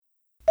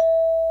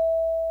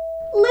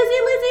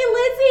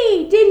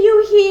Lizzie, did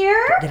you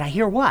hear? Did I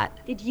hear what?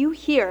 Did you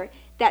hear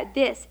that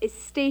this is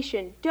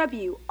station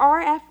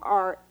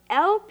WRFR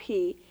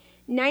LP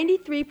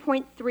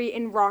 93.3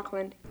 in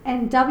Rockland?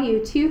 And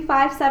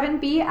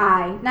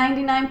W257BI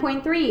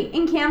 99.3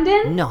 in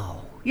Camden?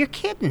 No, you're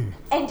kidding.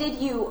 And did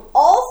you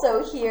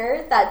also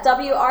hear that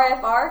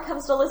WRFR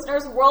comes to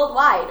listeners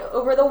worldwide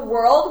over the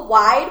World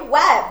Wide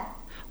Web?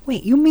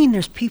 Wait, you mean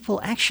there's people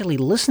actually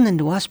listening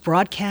to us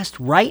broadcast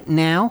right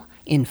now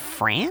in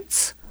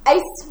France? I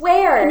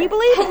swear. Can you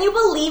believe it? Can you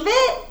believe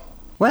it?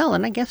 Well,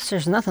 and I guess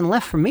there's nothing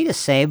left for me to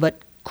say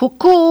but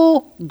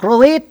coucou,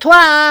 gros et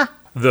toi.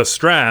 The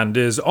Strand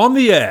is on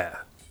the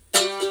air.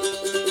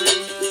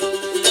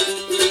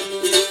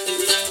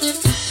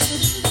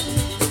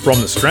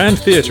 From the Strand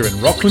Theatre in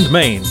Rockland,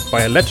 Maine,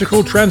 by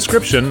electrical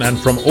transcription and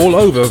from all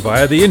over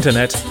via the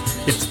internet,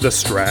 it's The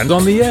Strand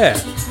on the Air,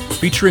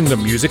 featuring the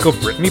music of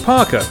Brittany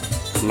Parker,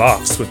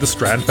 laughs with the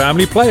Strand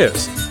family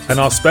players, and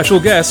our special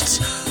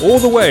guests, all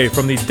the way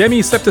from the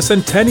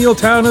demi-septicentennial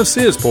town of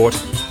Searsport,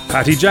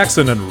 Patty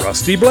Jackson and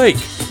Rusty Blake.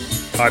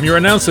 I'm your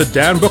announcer,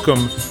 Dan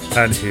Bookham,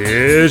 and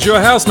here's your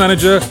house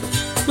manager,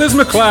 Liz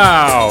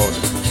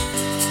McLeod.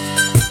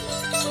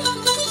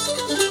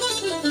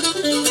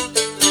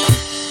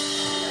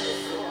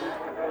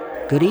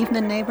 Good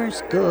evening,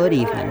 neighbors. Good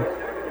evening.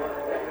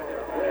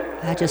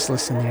 Just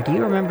listen there. Do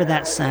you remember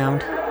that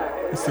sound?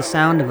 It's the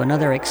sound of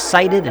another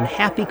excited and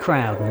happy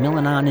crowd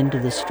milling on into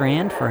the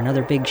Strand for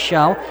another big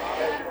show.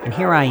 And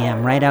here I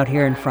am, right out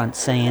here in front,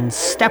 saying,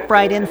 step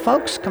right in,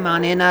 folks. Come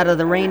on in out of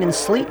the rain and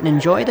sleet and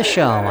enjoy the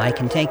show. I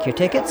can take your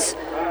tickets.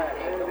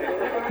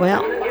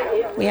 Well,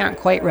 we aren't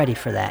quite ready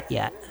for that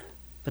yet.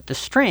 But the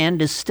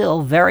Strand is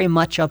still very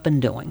much up and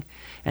doing.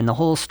 And the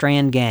whole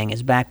Strand gang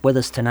is back with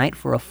us tonight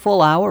for a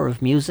full hour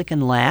of music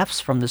and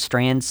laughs from the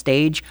Strand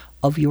stage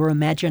of your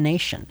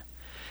imagination.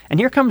 And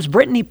here comes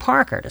Brittany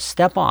Parker to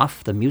step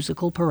off the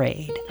musical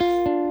parade.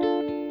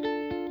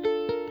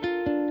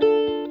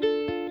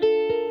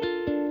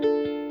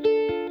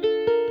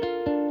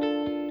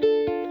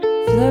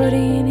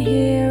 Floating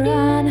here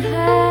on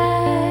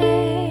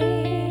high,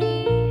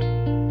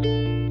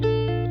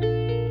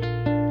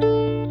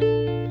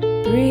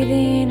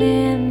 breathing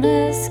in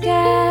the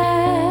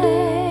sky,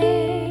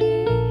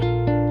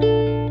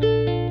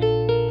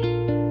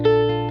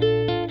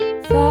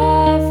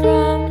 far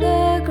from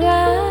the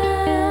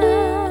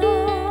ground,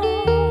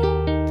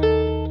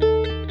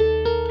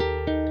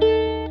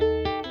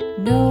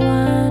 no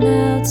one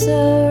else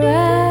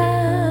around.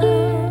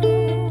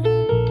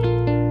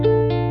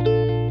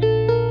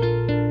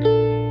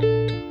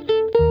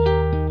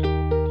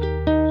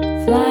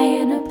 Fly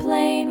in a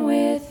plane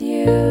with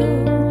you,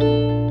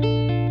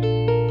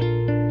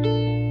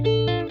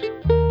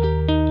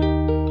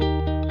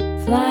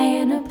 fly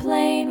in a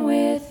plane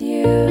with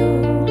you.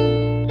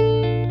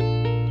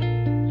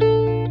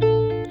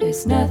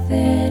 There's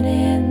nothing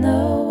in the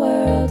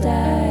world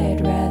I'd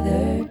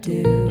rather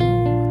do.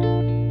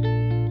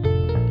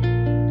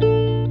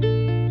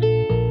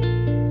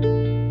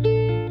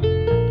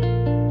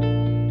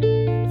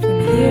 From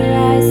here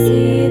I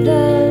see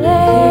the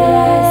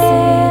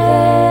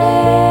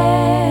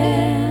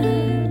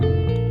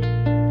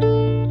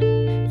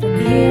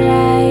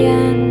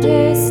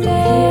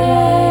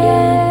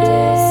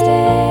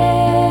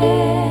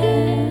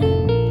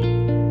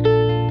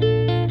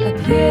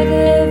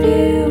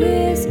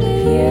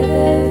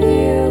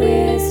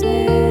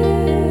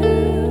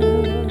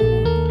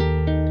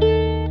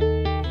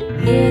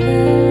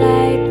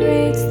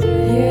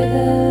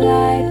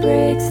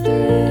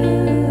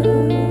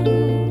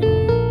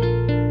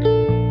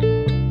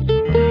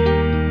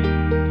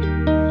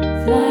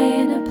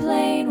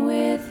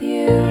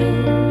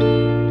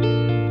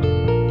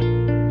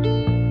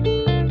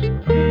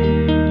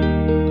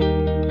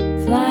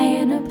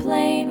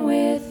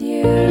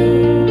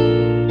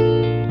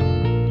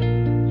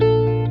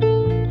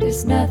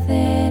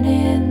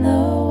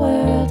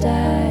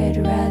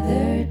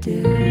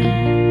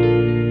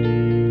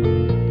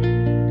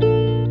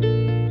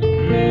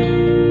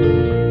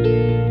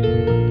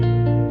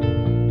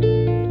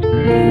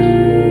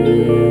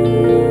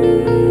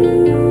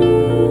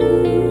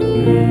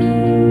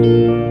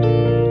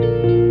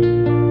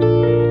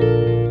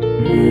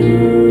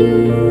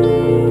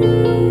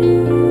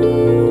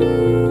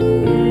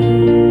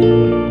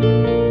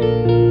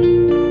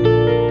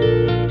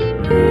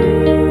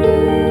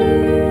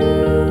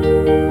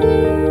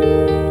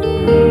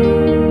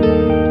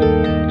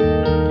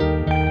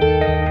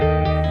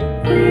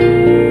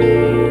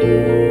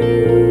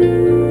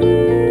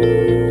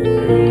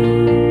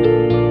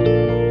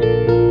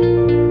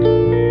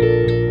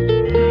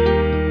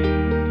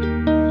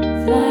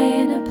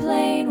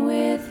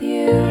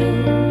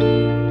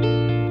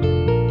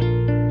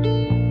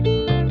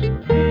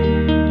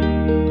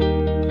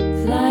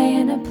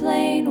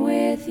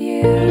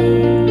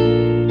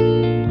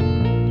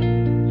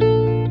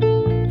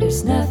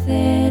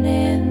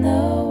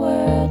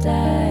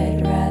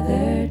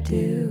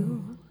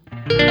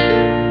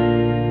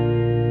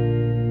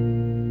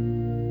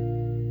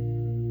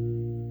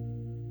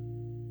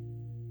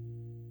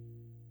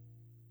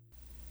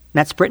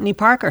That's Brittany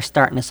Parker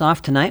starting us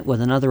off tonight with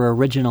another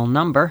original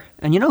number.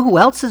 And you know who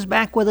else is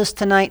back with us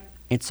tonight?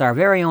 It's our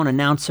very own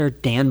announcer,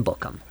 Dan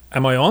Bookham.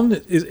 Am I on?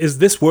 Is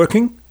this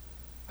working?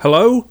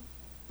 Hello?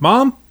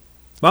 Mom?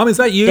 Mom, is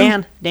that you?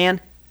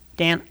 Dan,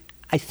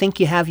 I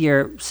think you have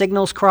your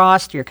signals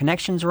crossed, your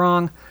connection's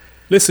wrong.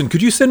 Listen,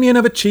 could you send me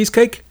another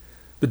cheesecake?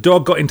 The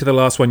dog got into the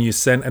last one you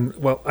sent, and,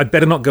 well, I'd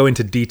better not go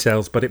into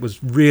details, but it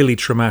was really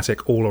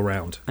traumatic all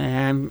around.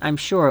 I'm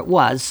sure it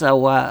was,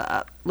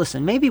 so,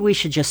 listen, maybe we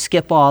should just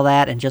skip all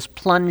that and just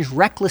plunge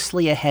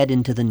recklessly ahead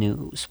into the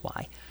news.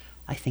 Why,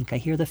 I think I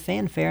hear the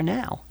fanfare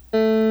now.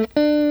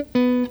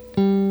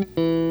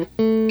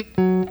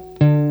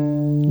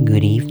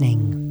 Good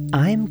evening.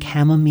 I'm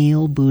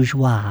Chamomile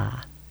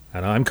Bourgeois.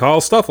 And I'm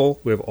Carl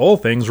Stuffle with All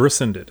Things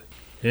Rescinded.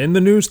 In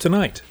the news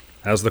tonight,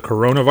 as the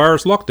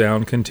coronavirus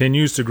lockdown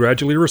continues to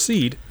gradually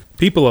recede,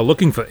 people are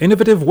looking for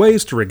innovative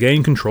ways to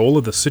regain control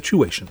of the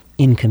situation.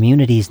 In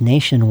communities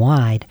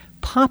nationwide,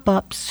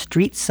 pop-up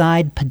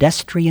street-side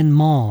pedestrian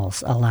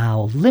malls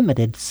allow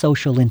limited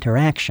social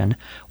interaction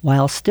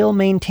while still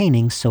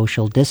maintaining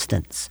social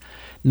distance.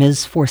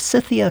 Ms.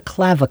 Forsythia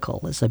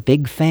Clavicle is a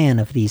big fan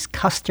of these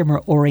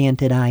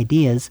customer-oriented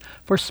ideas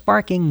for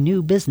sparking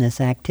new business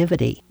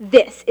activity.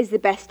 This is the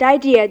best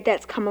idea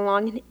that's come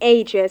along in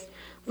ages.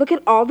 Look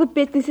at all the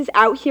businesses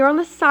out here on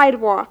the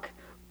sidewalk.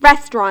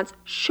 Restaurants,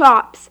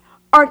 shops,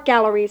 art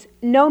galleries.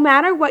 No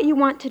matter what you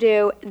want to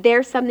do,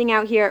 there's something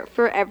out here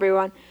for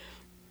everyone.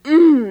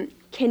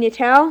 Can you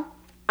tell?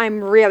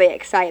 I'm really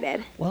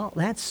excited. Well,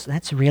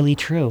 that's really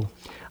true.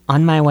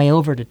 On my way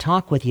over to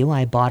talk with you,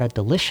 I bought a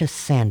delicious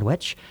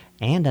sandwich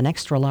and an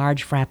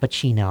extra-large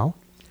frappuccino,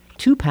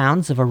 2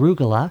 pounds of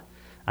arugula,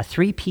 a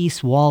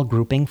 3-piece wall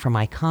grouping for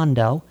my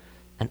condo,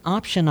 an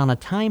option on a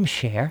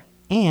timeshare,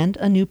 and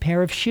a new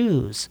pair of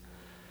shoes.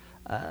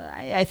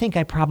 I think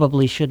I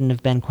probably shouldn't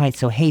have been quite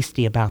so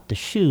hasty about the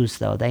shoes,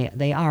 though.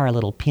 They are a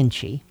little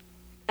pinchy.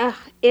 Ugh,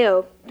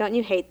 ew. Don't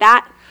you hate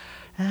that?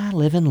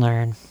 Live and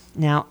learn.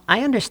 Now,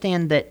 I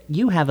understand that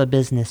you have a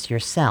business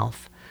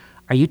yourself.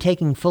 Are you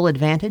taking full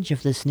advantage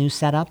of this new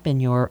setup in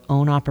your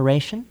own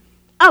operation?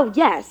 Oh,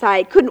 yes.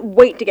 I couldn't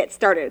wait to get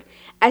started.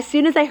 As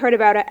soon as I heard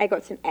about it, I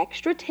got some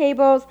extra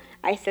tables.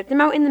 I set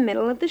them out in the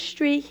middle of the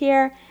street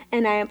here,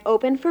 and I am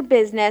open for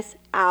business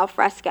al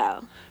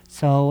fresco.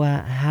 So,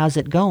 how's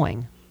it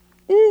going?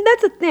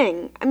 That's a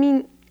thing.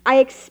 I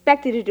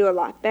expected to do a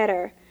lot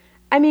better.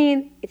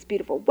 It's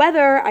beautiful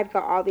weather. I've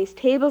got all these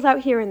tables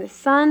out here in the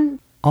sun.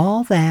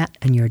 All that,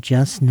 and you're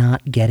just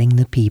not getting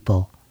the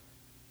people.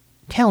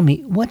 Tell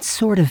me, what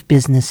sort of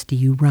business do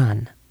you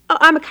run? Oh,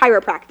 I'm a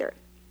chiropractor.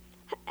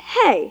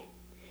 Hey,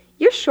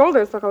 your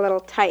shoulders look a little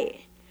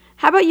tight.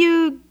 How about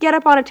you get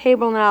up on a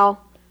table and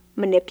I'll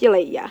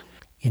manipulate ya?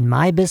 In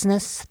my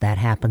business, that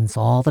happens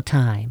all the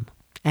time.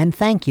 And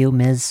thank you,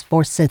 Ms.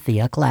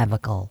 Forsythia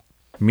Clavicle.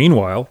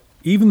 Meanwhile,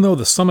 even though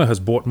the summer has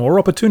brought more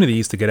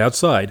opportunities to get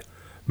outside,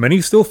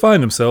 many still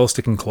find themselves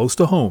sticking close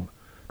to home,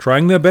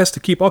 trying their best to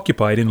keep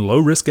occupied in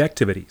low-risk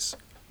activities.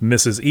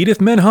 Mrs. Edith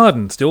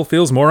Menharden still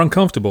feels more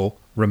uncomfortable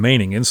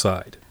remaining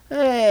inside.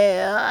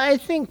 I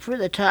think for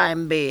the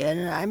time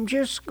being, I'm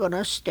just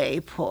gonna stay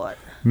put.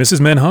 Mrs.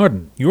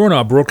 Menharden, you were on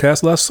our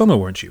broadcast last summer,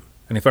 weren't you?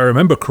 And if I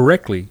remember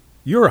correctly,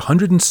 you're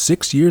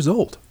 106 years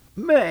old.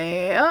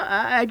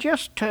 I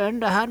just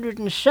turned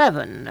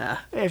 107,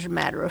 as a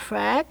matter of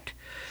fact.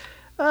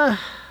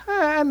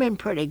 I'm in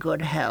pretty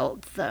good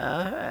health,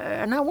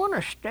 and I want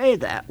to stay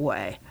that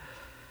way.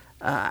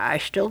 I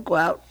still go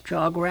out,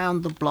 jog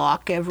around the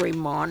block every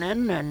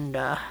morning,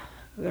 and,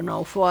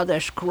 before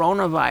this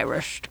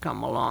coronavirus to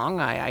come along,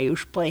 I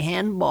used to play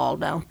handball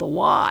down at the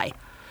Y.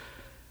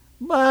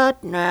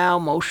 But now,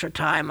 most of the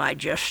time, I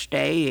just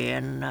stay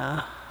in.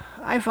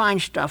 I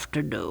find stuff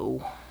to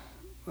do.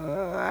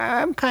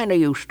 I'm kind of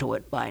used to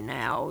it by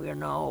now,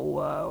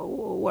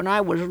 When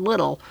I was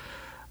little,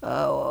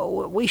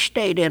 we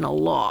stayed in a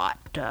lot.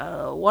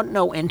 Wasn't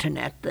no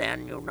internet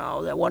then,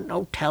 There wasn't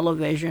no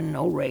television,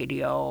 no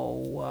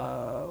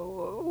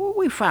radio.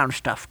 We found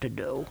stuff to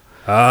do.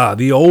 Ah,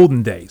 the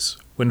olden days,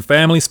 when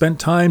families spent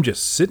time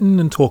just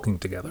sitting and talking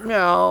together.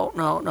 No.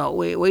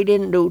 We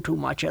didn't do too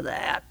much of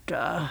that.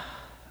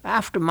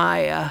 After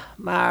my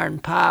ma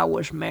and pa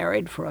was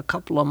married for a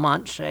couple of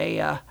months,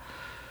 they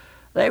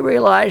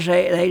realized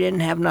they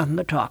didn't have nothing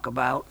to talk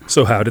about.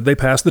 So how did they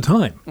pass the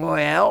time?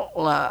 Well,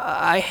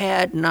 I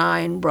had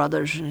 9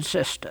 brothers and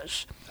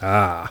sisters.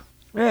 Ah.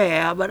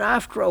 Yeah, but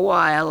after a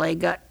while they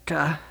got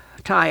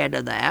tired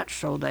of that,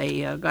 so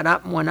they got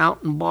up and went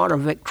out and bought a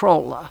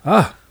Victrola.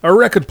 Ah, a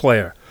record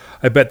player.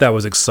 I bet that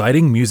was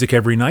exciting, music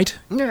every night.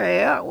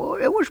 Yeah, well,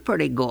 it was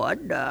pretty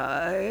good.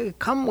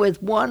 Come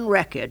with one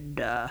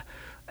record,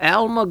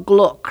 Alma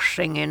Gluck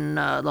singing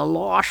The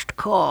Lost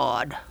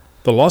Cod.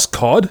 The Lost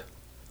Cod?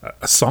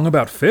 A song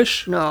about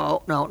fish?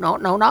 No,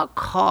 not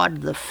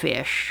cod the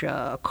fish.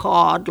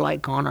 Cod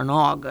like on an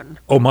organ.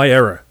 Oh, my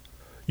error.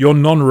 You're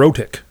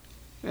non-rhotic.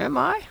 Am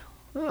I?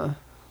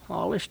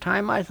 All this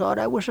time I thought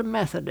I was a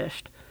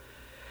Methodist.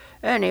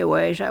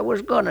 Anyways, I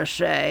was gonna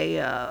say,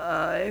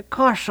 it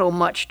costs so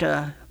much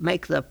to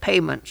make the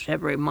payments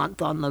every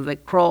month on the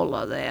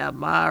Victrola there.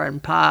 Ma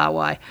and Pa,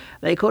 why,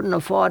 they couldn't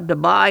afford to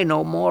buy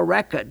no more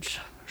records.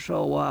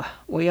 So,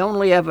 we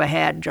only ever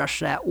had just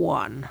that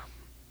one.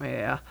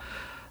 Yeah.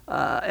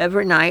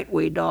 Every night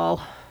we'd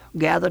all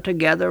gather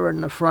together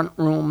in the front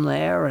room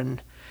there,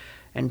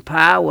 and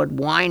Pa would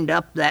wind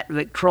up that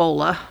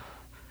Victrola,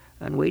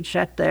 and we'd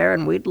sit there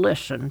and we'd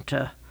listen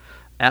to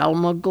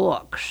Alma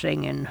Gluck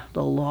singing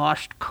The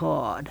Lost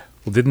Chord.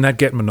 Well, didn't that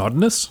get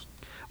monotonous?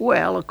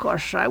 Well, of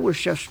course, I was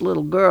just a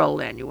little girl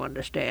then, you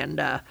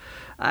understand.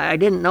 I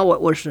didn't know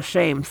it was the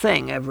same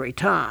thing every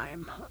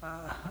time.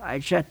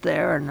 I'd sit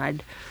there and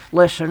I'd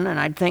listen, and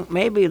I'd think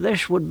maybe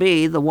this would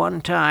be the one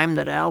time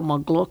that Alma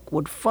Gluck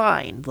would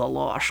find the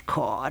lost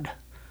chord.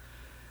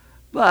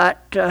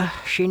 But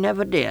she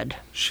never did.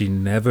 She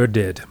never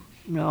did.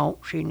 No,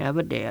 she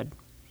never did.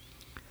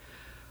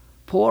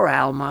 Poor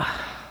Alma.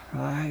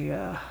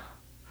 I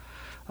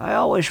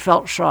always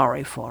felt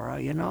sorry for her,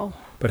 you know.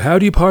 But how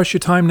do you pass your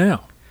time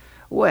now?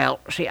 Well,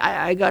 see,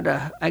 I got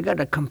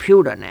a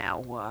computer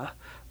now.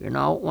 You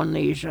know, one of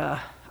these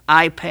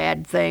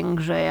iPad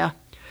things there.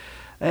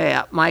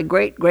 Yeah, my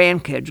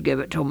great-grandkids give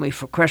it to me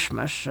for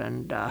Christmas,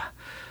 and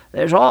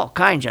there's all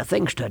kinds of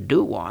things to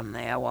do on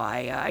there.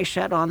 Why, I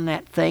sit on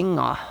that thing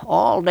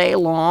all day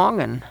long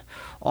and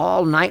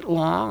all night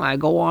long. I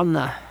go on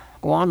the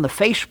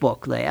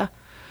Facebook there,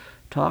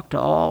 talk to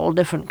all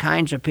different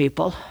kinds of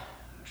people.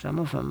 Some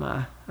of them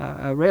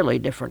are really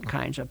different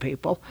kinds of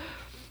people.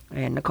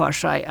 And, of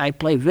course, I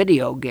play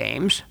video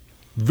games.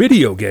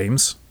 Video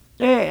games?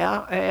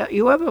 Yeah.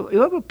 You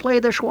ever play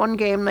this one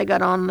game they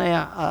got on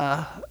there,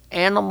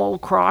 Animal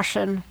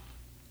Crossing?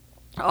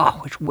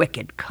 Oh, it's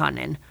wicked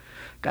cunning.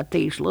 Got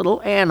these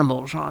little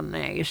animals on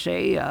there, you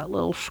see,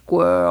 little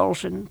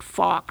squirrels and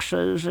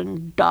foxes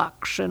and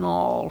ducks and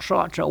all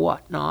sorts of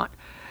whatnot.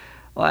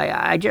 Why,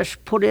 I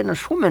just put in a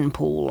swimming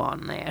pool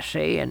on there,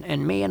 see,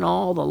 and me and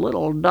all the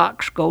little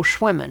ducks go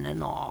swimming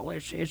and all.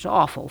 It's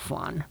awful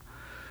fun.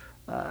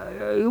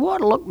 You ought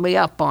to look me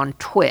up on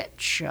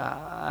Twitch.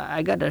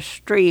 I got a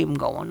stream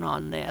going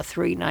on there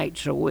 3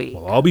 nights a week.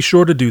 Well, I'll be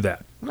sure to do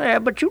that. Yeah,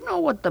 but you know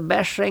what the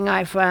best thing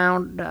I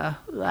found? The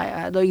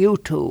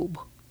YouTube.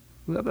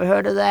 You ever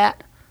heard of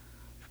that?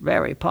 It's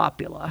very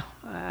popular.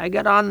 I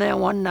got on there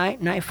one night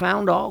and I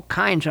found all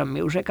kinds of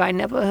music I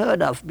never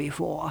heard of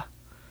before.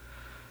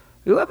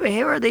 You ever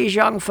hear of these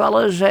young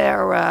fellas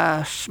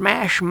there,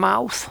 Smash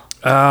Mouth?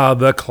 Ah,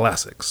 the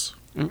classics.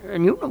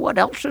 And you know what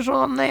else is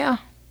on there?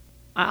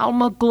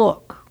 Alma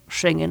Gluck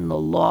singing The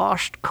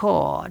Lost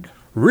Chord.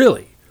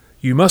 Really?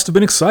 You must have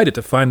been excited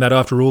to find that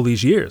after all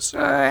these years.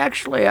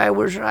 Actually, I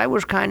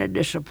was kind of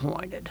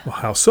disappointed. Well,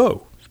 how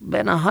so? It's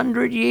been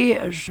 100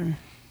 years, and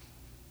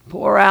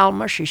poor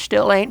Alma, she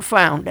still ain't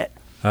found it.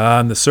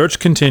 And the search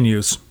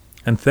continues.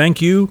 And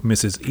thank you,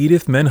 Mrs.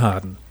 Edith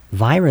Menhaden.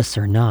 Virus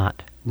or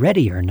not,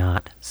 ready or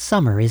not,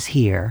 summer is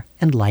here,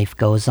 and life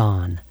goes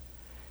on.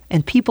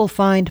 And people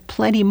find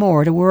plenty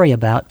more to worry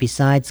about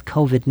besides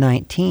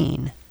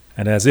COVID-19.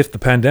 And as if the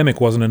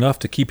pandemic wasn't enough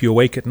to keep you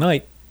awake at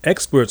night,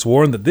 experts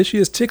warn that this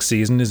year's tick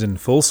season is in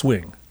full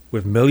swing,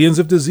 with millions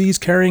of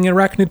disease-carrying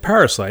arachnid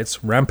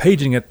parasites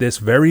rampaging at this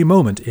very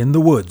moment in the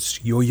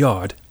woods, your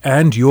yard,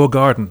 and your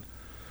garden.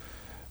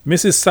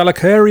 Mrs.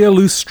 Salacaria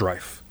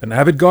Loosestrife, an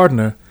avid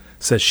gardener,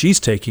 says she's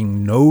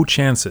taking no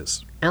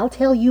chances. I'll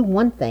tell you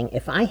one thing,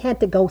 if I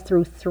had to go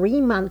through 3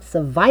 months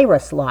of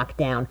virus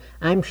lockdown,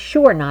 I'm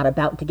sure not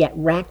about to get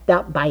racked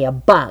up by a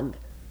bug.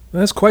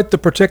 That's quite the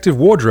protective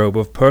wardrobe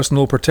of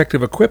personal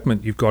protective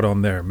equipment you've got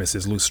on there,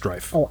 Mrs.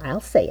 Loosestrife. Oh,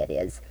 I'll say it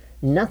is.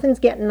 Nothing's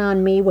getting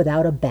on me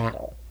without a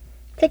battle.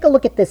 Take a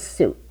look at this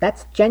suit.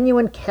 That's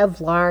genuine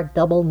Kevlar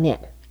double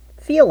knit.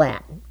 Feel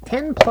that.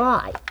 10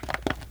 ply.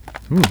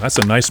 That's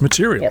a nice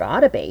material. It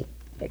ought to be.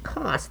 It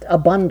cost a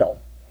bundle.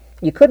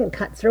 You couldn't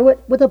cut through it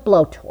with a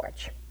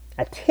blowtorch.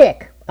 A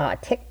tick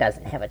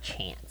doesn't have a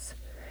chance.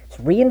 It's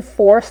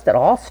reinforced at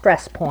all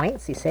stress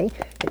points, you see.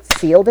 It's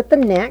sealed at the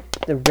neck,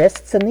 the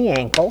wrists, and the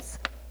ankles.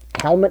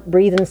 Helmet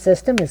breathing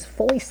system is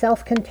fully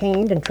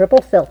self-contained and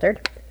triple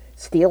filtered.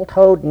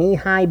 Steel-toed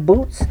knee-high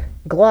boots,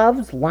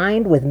 gloves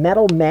lined with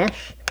metal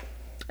mesh.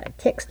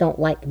 Ticks don't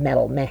like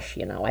metal mesh,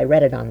 you know. I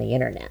read it on the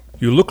internet.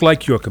 You look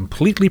like you're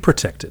completely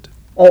protected.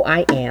 Oh,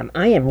 I am.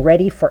 I am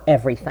ready for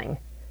everything.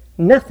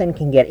 Nothing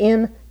can get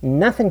in,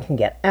 nothing can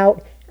get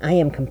out. I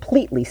am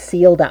completely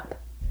sealed up.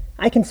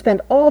 I can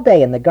spend all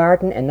day in the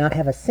garden and not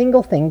have a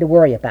single thing to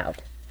worry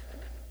about.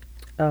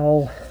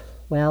 Oh,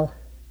 well,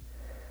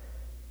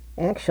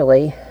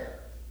 actually,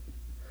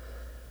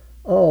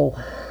 I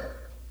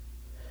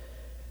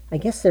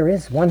guess there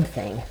is one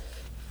thing.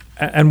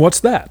 And what's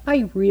that?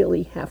 I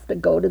really have to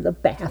go to the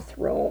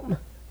bathroom.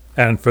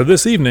 And for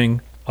this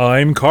evening,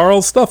 I'm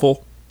Carl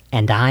Stuffle.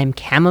 And I'm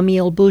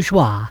Chamomile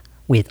Bourgeois,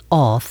 with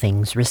All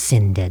Things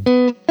Rescinded.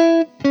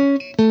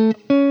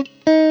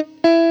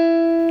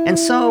 And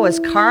so, as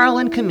Carl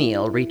and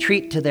Camille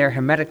retreat to their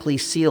hermetically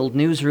sealed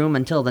newsroom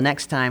until the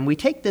next time, we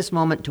take this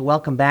moment to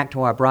welcome back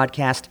to our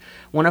broadcast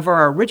one of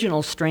our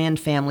original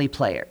Strand family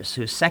players,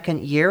 whose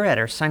second year at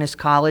Ursinus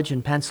College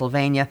in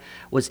Pennsylvania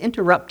was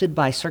interrupted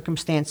by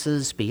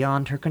circumstances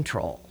beyond her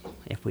control.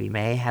 If we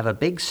may have a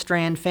big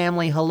Strand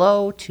family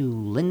hello to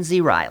Lindsay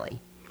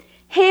Riley.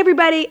 Hey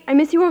everybody, I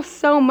miss you all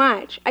so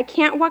much. I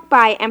can't walk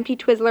by empty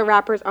Twizzler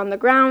wrappers on the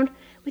ground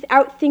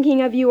without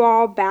thinking of you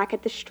all back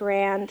at the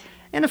Strand.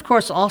 And of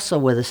course, also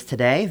with us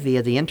today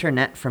via the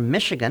internet from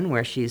Michigan,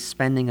 where she's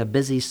spending a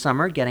busy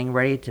summer getting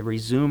ready to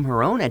resume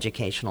her own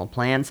educational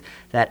plans,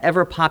 that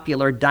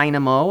ever-popular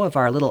dynamo of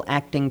our little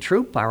acting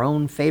troupe, our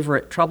own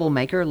favorite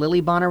troublemaker,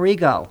 Lily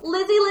Bonarigo.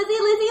 Lizzie!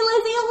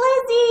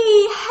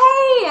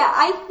 Hey,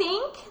 I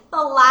think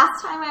the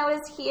last time I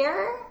was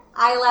here,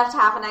 I left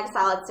half an egg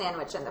salad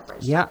sandwich in the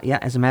fridge. Yeah,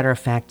 as a matter of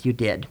fact, you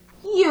did.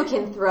 You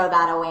can throw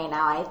that away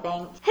now, I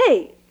think.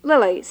 Hey,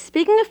 Lily,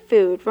 speaking of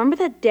food, remember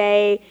that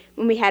day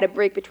when we had a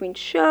break between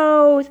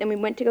shows and we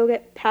went to go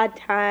get pad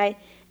thai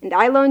and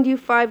I loaned you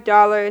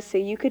 $5 so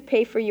you could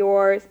pay for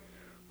yours?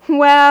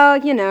 Well,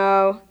 you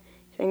know,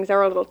 things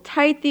are a little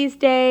tight these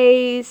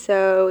days,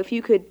 so if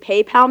you could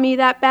PayPal me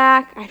that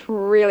back, I'd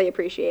really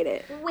appreciate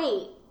it.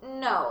 Wait,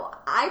 no,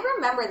 I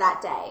remember that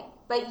day,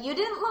 but you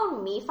didn't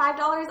loan me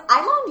 $5,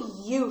 I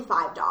loaned you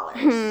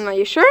 $5. Are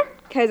you sure?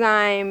 Because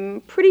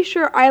I'm pretty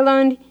sure I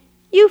loaned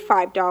you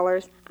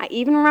 $5. I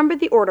even remember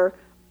the order,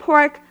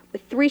 pork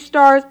with 3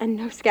 stars and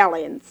no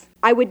scallions.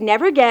 I would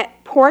never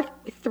get pork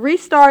with 3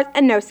 stars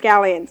and no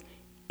scallions.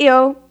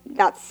 Ew,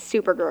 that's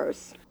super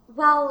gross.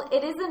 Well,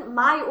 it isn't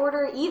my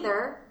order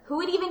either. Who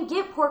would even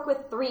get pork with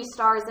 3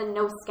 stars and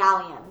no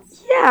scallions?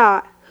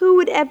 Yeah, who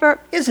would ever...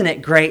 Isn't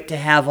it great to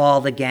have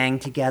all the gang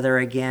together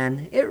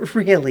again? It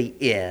really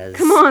is.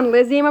 Come on,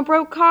 Lizzie, I'm a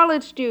broke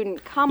college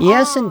student. Come on.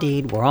 Yes,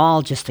 indeed. We're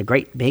all just a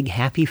great big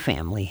happy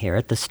family here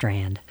at the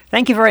Strand.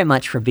 Thank you very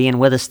much for being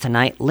with us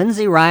tonight,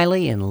 Lindsay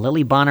Riley and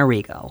Lily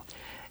Bonarigo.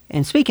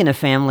 And speaking of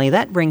family,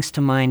 that brings to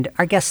mind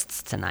our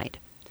guests tonight.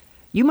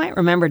 You might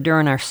remember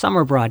during our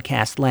summer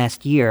broadcast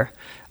last year,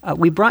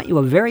 we brought you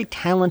a very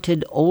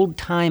talented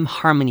old-time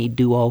harmony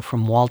duo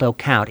from Waldo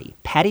County,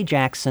 Patty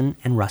Jackson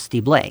and Rusty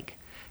Blake.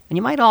 And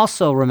you might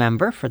also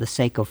remember, for the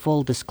sake of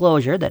full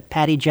disclosure, that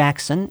Patty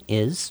Jackson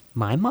is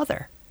my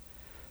mother.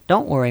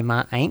 Don't worry,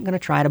 Ma, I ain't going to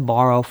try to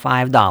borrow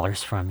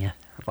 $5 from you.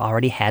 I've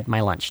already had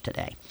my lunch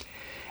today.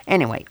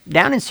 Anyway,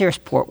 down in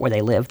Searsport where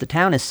they live, the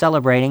town is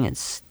celebrating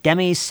its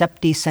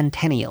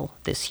demisepticentennial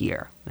this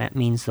year. That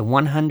means the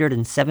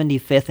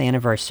 175th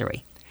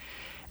anniversary.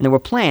 And there were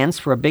plans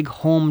for a big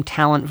home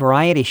talent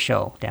variety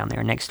show down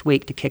there next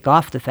week to kick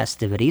off the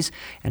festivities,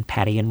 and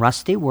Patty and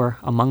Rusty were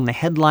among the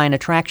headline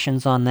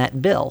attractions on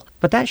that bill.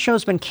 But that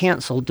show's been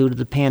canceled due to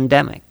the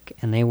pandemic,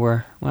 and they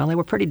were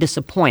pretty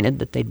disappointed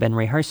that they'd been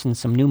rehearsing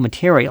some new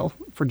material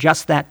for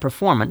just that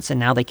performance, and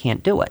now they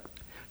can't do it.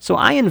 So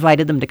I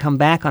invited them to come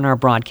back on our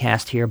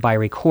broadcast here by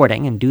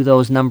recording and do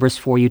those numbers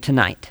for you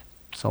tonight.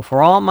 So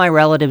for all my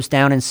relatives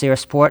down in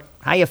Searsport,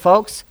 hiya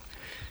folks,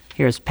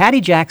 here's Patty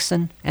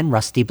Jackson and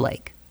Rusty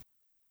Blake.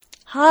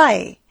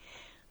 Hi,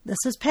 this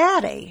is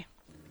Patty.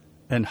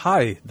 And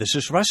hi, this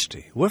is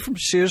Rusty. We're from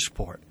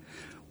Searsport.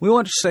 We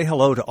want to say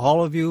hello to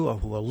all of you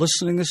who are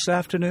listening this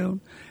afternoon.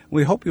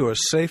 We hope you are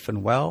safe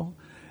and well,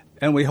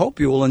 and we hope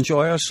you will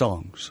enjoy our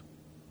songs.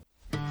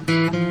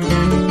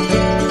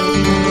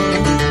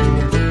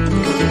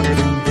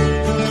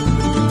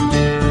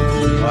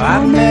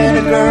 I met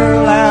a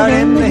girl out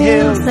in the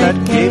hills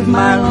that gave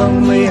my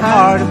lonely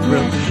heart a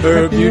thrill.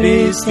 Her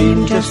beauty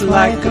seemed just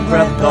like a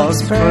breath of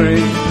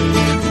spring.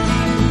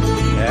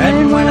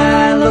 And when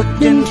I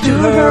looked into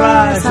her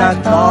eyes, I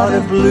thought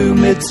of blue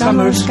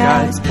midsummer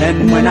skies.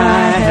 And when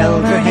I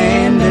held her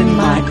hand in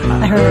mine,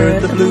 I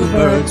heard the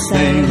bluebirds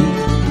sing.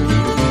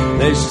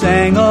 They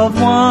sang of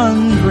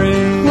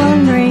wondering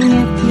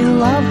if you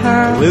love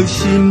her. Will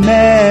she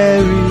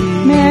marry?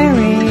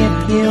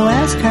 If you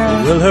ask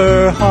her. Will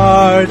her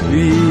heart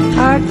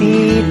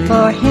beat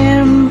for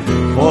him?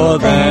 For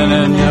then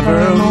and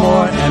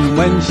evermore. And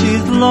when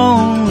she's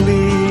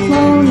lonely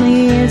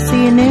is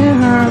he near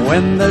her?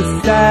 When the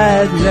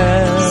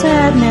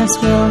sadness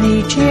will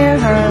he cheer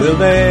her? Will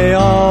they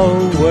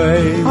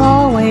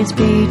always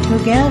be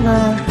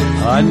together?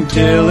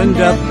 Until in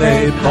death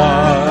they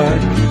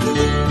part.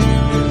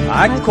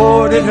 I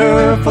courted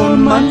her for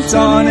months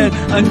on end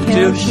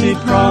until she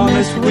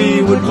promised we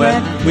would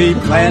wed. We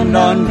planned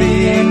on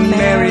being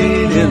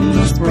married in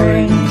the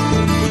spring.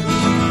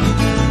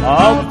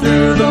 All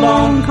through the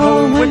long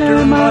cold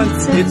winter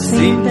months it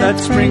seemed that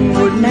spring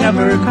would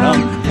never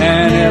come.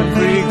 And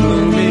every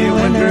gloomy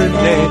winter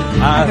day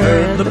I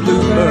heard the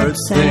bluebirds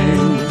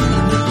sing.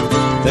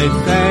 They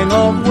sang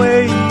of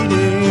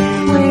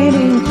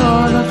waiting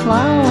for the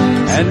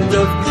flowers, and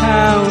of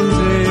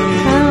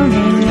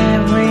counting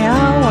every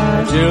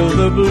hour, till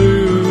the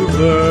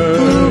bluebird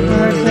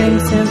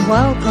brings his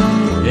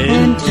welcome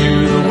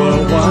into the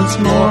world once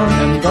more.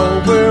 And though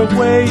we're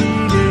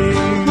waiting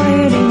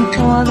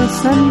for the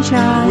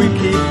sunshine, we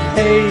keep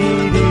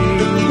hating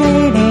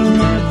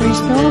every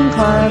storm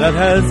flood that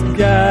has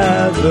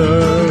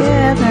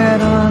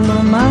gathered on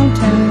the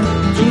mountain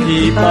to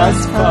keep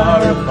us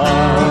far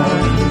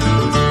apart.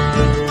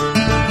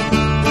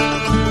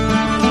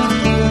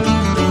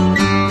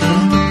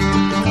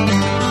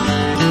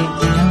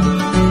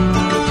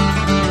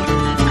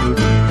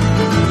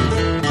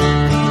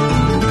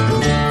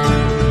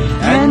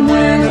 And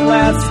when at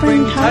last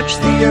spring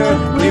touched the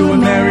earth, we were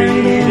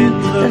married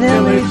in the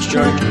village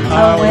church.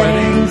 Our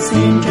wedding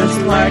seemed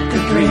just like a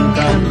dream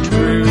come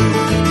true.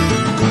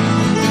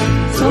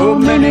 So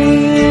many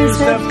years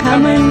have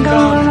come and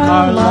gone,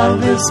 our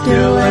love is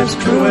still as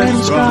true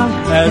and strong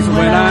as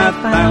when I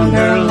found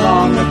her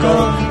long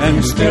ago,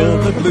 and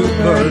still the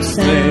bluebirds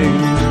sing.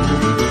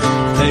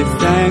 They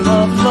sang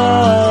of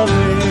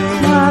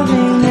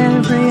loving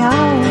every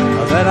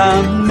hour, that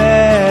I'm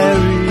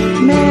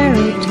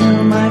married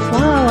to my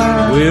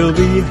flower. We'll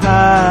be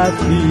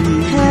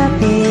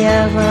happy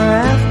ever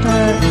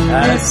after,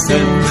 as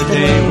since the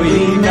day we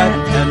met.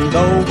 And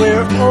though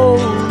we're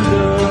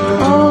older,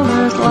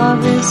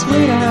 love is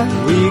sweeter.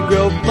 We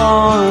grow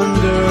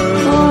fonder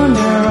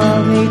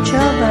of each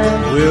other.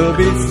 We'll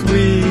be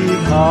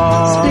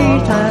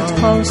sweethearts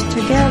close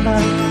together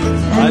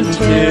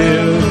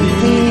until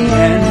the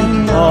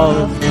end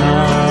of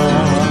time.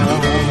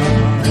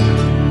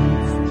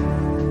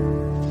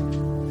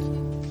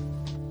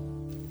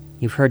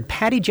 You've heard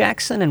Patty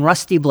Jackson and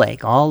Rusty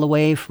Blake all the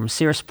way from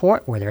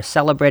Searsport, where they're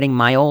celebrating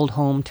my old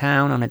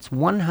hometown on its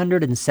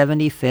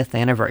 175th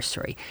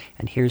anniversary.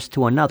 And here's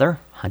to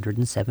another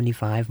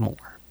 175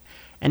 more.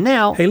 And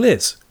now... Hey,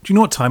 Liz, do you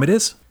know what time it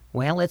is?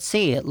 Well, let's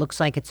see. It looks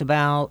like it's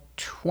about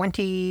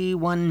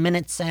 21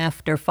 minutes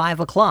after 5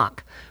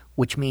 o'clock,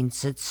 which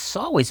means it's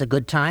always a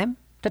good time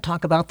to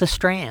talk about the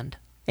Strand.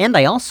 And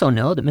I also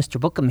know that Mr.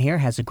 Bookham here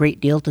has a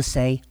great deal to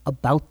say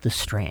about the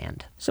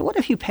Strand. So what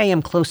if you pay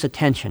him close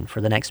attention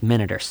for the next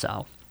minute or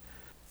so?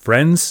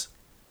 Friends,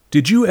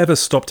 did you ever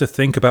stop to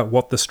think about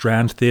what the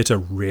Strand Theatre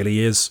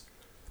really is?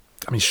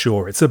 I mean,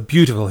 sure, it's a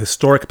beautiful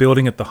historic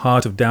building at the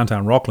heart of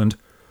downtown Rockland,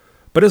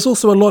 but it's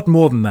also a lot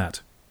more than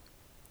that.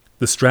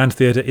 The Strand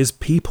Theatre is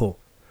people.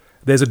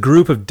 There's a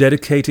group of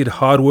dedicated,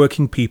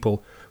 hard-working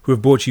people who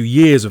have brought you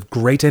years of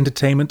great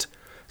entertainment,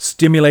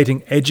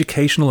 stimulating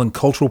educational and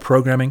cultural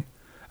programming,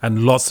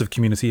 and lots of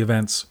community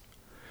events.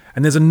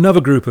 And there's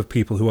another group of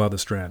people who are the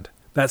Strand.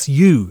 That's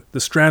you, the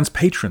Strand's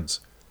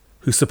patrons,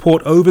 whose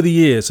support over the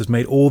years has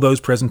made all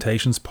those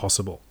presentations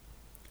possible.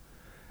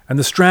 And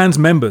the Strand's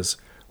members,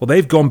 well,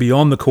 they've gone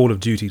beyond the call of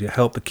duty to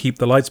help to keep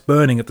the lights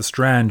burning at the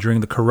Strand during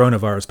the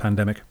coronavirus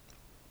pandemic.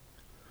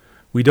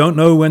 We don't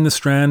know when the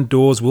Strand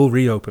doors will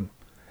reopen,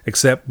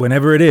 except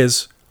whenever it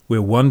is,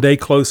 we're one day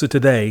closer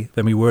today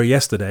than we were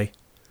yesterday.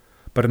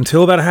 But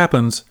until that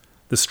happens,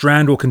 the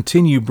Strand will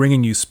continue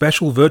bringing you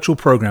special virtual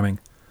programming,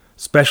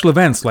 special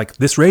events like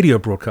this radio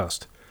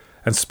broadcast,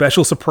 and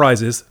special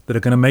surprises that are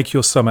going to make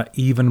your summer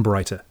even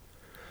brighter.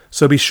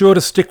 So be sure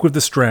to stick with the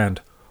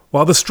Strand,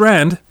 while the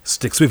Strand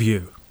sticks with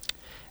you.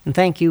 And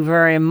thank you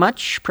very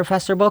much,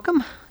 Professor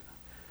Bookham.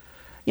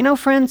 You know,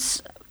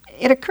 friends,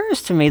 it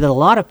occurs to me that a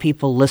lot of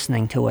people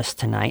listening to us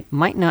tonight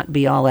might not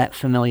be all that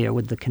familiar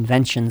with the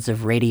conventions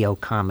of radio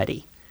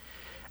comedy.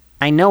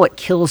 I know it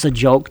kills a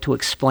joke to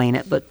explain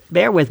it, but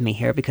bear with me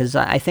here because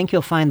I think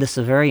you'll find this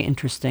a very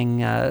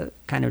interesting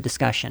kind of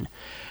discussion.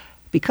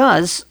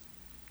 Because,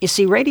 you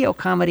see, radio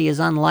comedy is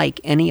unlike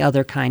any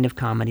other kind of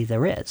comedy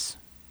there is.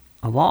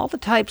 Of all the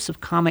types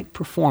of comic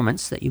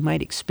performance that you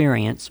might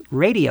experience,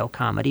 radio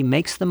comedy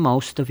makes the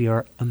most of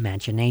your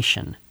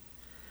imagination.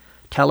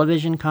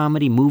 Television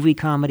comedy, movie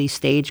comedy,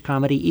 stage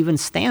comedy, even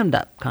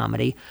stand-up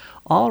comedy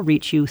all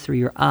reach you through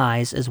your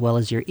eyes as well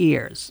as your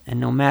ears. And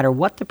no matter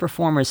what the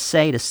performers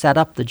say to set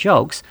up the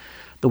jokes,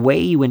 the way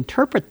you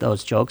interpret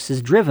those jokes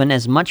is driven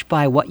as much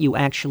by what you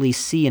actually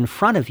see in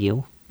front of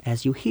you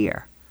as you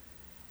hear.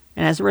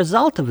 And as a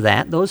result of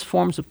that, those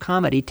forms of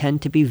comedy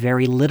tend to be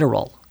very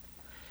literal.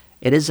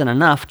 It isn't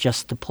enough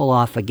just to pull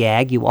off a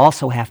gag, you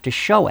also have to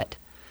show it,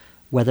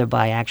 whether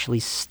by actually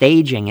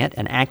staging it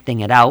and acting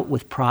it out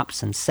with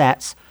props and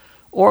sets,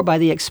 or by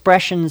the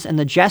expressions and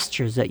the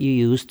gestures that you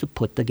use to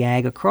put the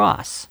gag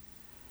across.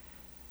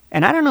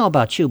 And I don't know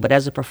about you, but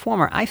as a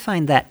performer, I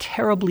find that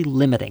terribly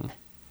limiting.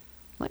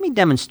 Let me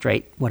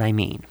demonstrate what I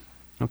mean,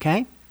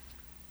 okay?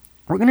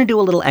 We're going to do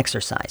a little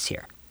exercise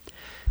here.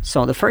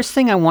 So the first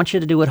thing I want you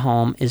to do at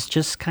home is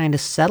just kind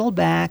of settle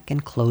back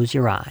and close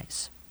your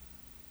eyes.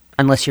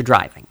 Unless you're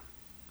driving,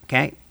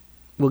 okay?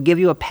 We'll give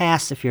you a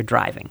pass if you're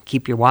driving.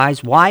 Keep your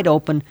eyes wide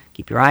open.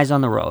 Keep your eyes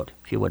on the road,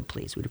 if you would,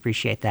 please. We'd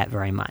appreciate that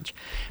very much.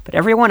 But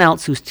everyone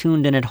else who's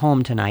tuned in at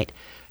home tonight,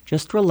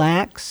 just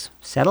relax,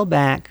 settle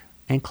back,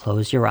 and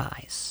close your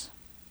eyes.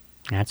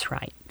 That's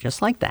right,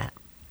 just like that.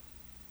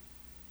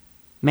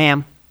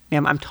 Ma'am,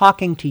 I'm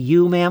talking to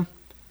you, ma'am.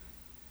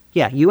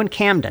 Yeah, you and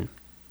Camden.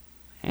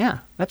 Yeah,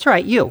 that's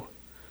right, you.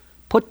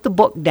 Put the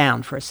book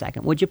down for a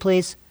second, would you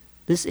please?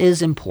 This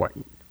is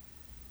important.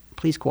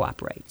 Please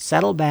cooperate.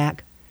 Settle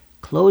back.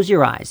 Close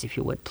your eyes, if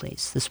you would,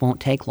 please. This won't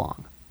take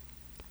long.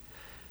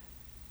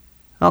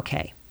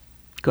 Okay,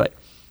 good.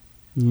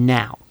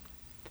 Now,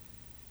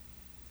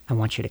 I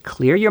want you to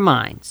clear your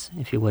minds,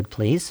 if you would,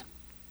 please.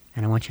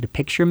 And I want you to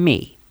picture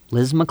me,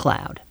 Liz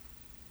McLeod.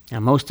 Now,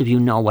 most of you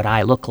know what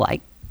I look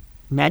like.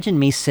 Imagine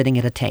me sitting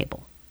at a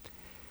table.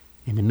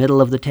 In the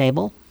middle of the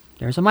table,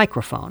 there's a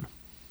microphone.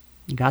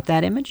 You got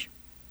that image?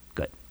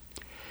 Good.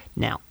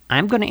 Now,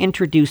 I'm going to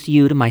introduce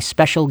you to my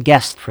special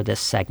guest for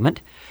this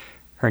segment.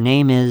 Her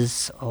name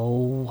is,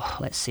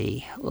 let's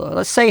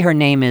say her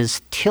name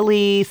is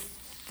Tilly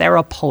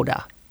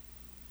Theropoda.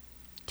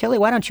 Tilly,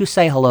 why don't you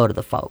say hello to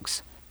the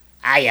folks?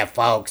 Hiya,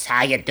 folks.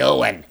 How you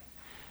doing?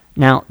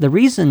 Now, the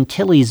reason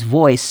Tilly's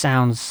voice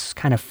sounds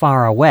kind of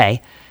far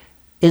away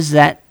is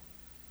that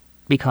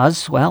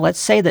because, well, let's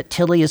say that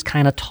Tilly is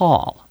kind of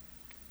tall.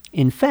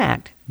 In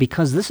fact,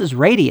 because this is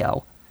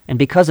radio, and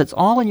because it's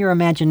all in your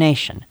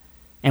imagination,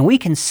 and we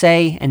can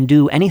say and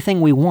do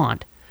anything we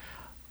want,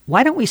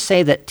 why don't we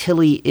say that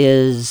Tilly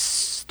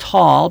is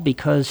tall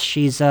because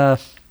she's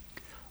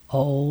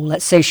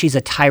let's say she's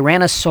a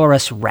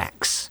Tyrannosaurus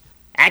Rex.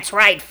 That's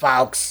right,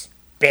 folks.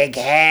 Big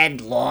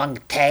head, long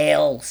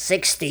tail,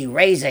 60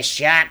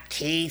 razor-sharp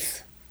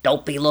teeth,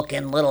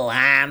 dopey-looking little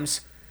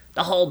arms,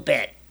 the whole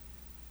bit.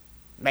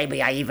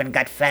 Maybe I even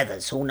got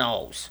feathers, who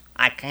knows?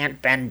 I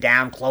can't bend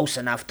down close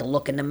enough to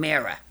look in the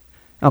mirror.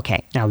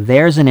 Okay, now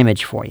there's an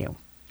image for you.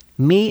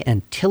 Me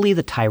and Tilly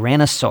the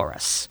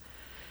Tyrannosaurus.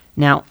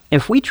 Now,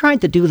 if we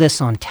tried to do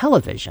this on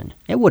television,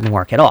 it wouldn't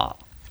work at all.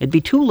 It'd be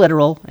too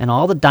literal, and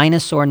all the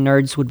dinosaur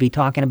nerds would be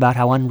talking about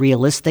how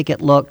unrealistic it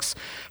looks,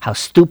 how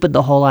stupid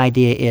the whole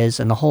idea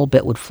is, and the whole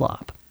bit would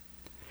flop.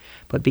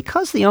 But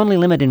because the only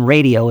limit in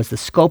radio is the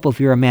scope of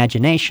your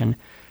imagination,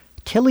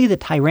 Tilly the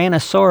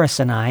Tyrannosaurus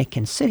and I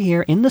can sit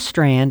here in the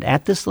Strand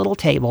at this little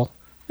table,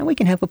 and we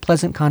can have a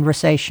pleasant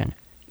conversation.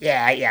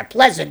 Yeah,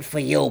 pleasant for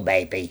you,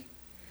 baby.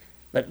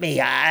 But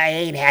me, I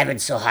ain't having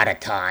so hot a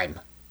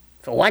time.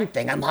 For one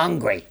thing, I'm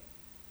hungry.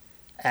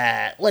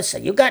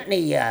 Listen, you got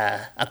any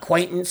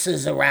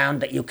acquaintances around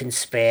that you can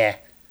spare?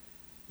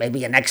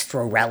 Maybe an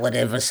extra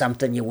relative or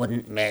something you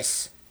wouldn't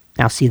miss?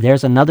 Now see,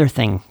 there's another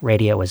thing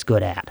radio is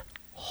good at.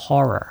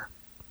 Horror.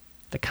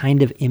 The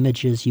kind of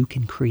images you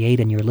can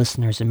create in your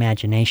listener's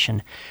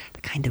imagination.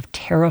 The kind of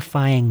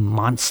terrifying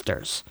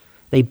monsters.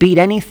 They beat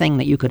anything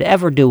that you could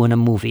ever do in a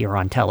movie or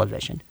on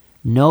television.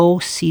 No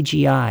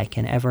CGI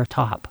can ever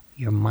top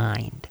your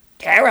mind.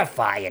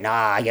 Terrifying?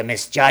 You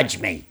misjudge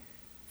me.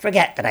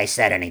 Forget that I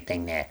said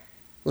anything there.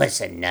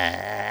 Listen,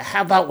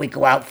 how about we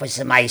go out for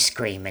some ice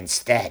cream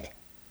instead?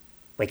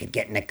 We could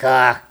get in the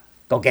car,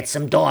 go get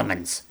some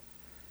Dormans.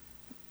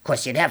 Of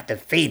course, you'd have to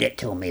feed it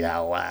to me,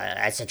 though.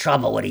 That's the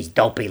trouble with these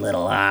dopey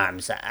little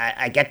arms.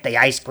 I get the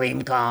ice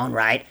cream cone,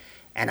 right?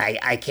 And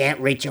I can't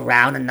reach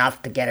around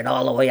enough to get it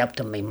all the way up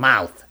to my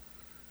mouth.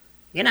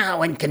 You know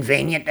how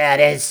inconvenient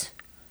that is?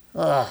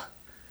 Ugh.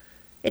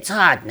 It's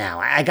hard now.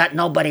 I got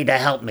nobody to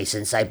help me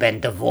since I've been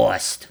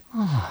divorced.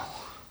 Oh.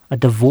 A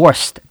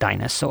divorced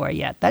dinosaur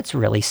yet. That's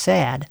really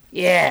sad.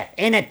 Yeah,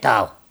 ain't it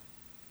though?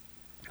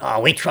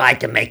 Oh, we tried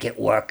to make it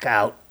work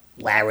out,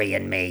 Larry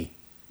and me.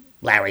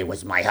 Larry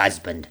was my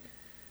husband.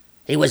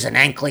 He was an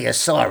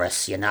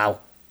Ankylosaurus, you know.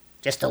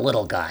 Just a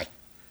little guy.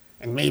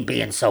 And me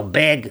being so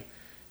big,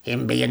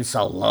 him being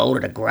so low to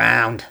the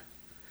ground.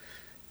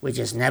 We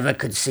just never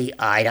could see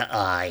eye to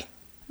eye.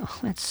 Oh,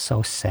 that's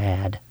so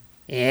sad.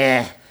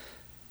 Yeah.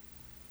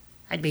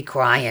 I'd be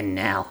crying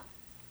now.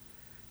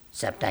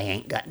 Except I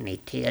ain't got any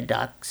tear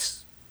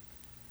ducts.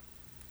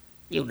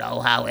 You know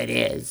how it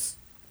is.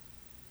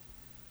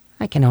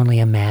 I can only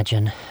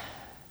imagine.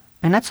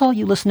 And that's all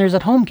you listeners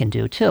at home can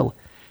do, too.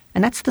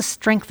 And that's the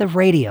strength of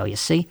radio, you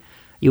see.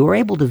 You were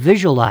able to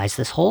visualize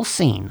this whole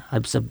scene,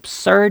 as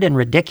absurd and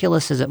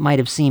ridiculous as it might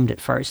have seemed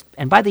at first.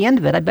 And by the end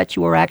of it, I bet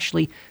you were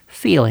actually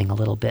feeling a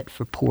little bit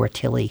for poor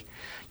Tilly.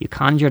 You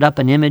conjured up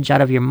an image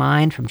out of your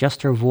mind from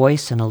just her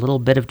voice and a little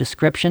bit of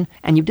description,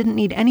 and you didn't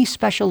need any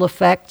special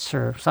effects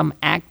or some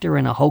actor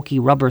in a hokey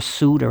rubber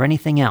suit or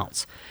anything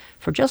else.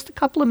 For just a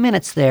couple of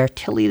minutes there,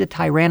 Tilly the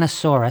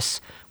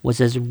Tyrannosaurus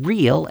was as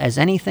real as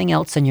anything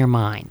else in your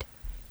mind.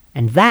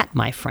 And that,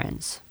 my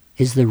friends,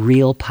 is the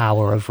real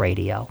power of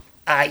radio.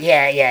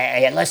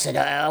 Yeah. Listen,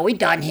 are we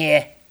done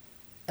here?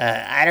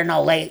 I don't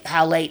know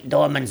how late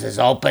Dorman's is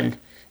open.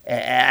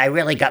 I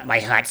really got my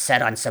heart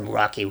set on some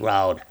rocky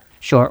road.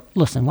 Sure,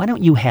 listen, why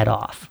don't you head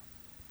off?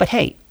 But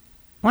hey,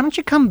 why don't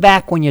you come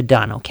back when you're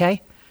done, okay?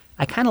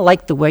 I kind of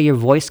like the way your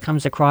voice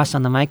comes across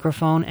on the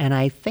microphone, and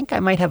I think I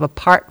might have a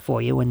part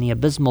for you in the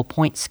Abysmal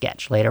Point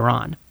sketch later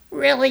on.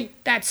 Really?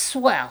 That's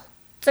swell.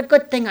 It's a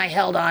good thing I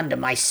held on to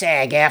my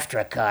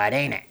SAG-AFTRA card,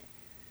 ain't it?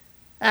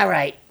 All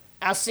right,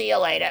 I'll see you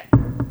later.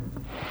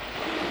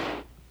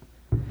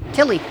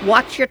 Tilly,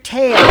 watch your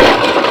tail.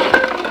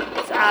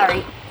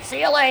 Sorry.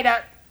 See you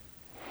later.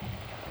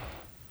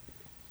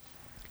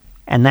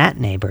 And that,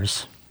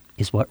 neighbors,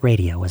 is what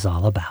radio is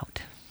all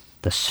about.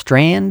 The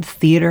Strand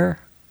Theater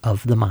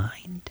of the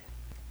Mind.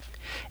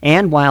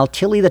 And while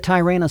Tilly the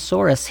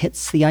Tyrannosaurus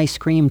hits the ice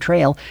cream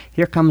trail,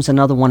 here comes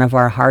another one of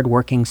our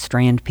hard-working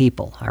Strand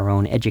people, our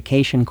own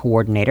education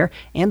coordinator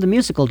and the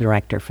musical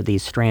director for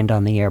these Strand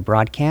on the Air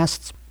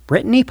broadcasts,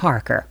 Brittany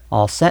Parker,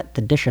 all set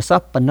to dish us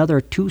up another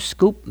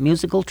 2-scoop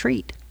musical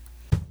treat.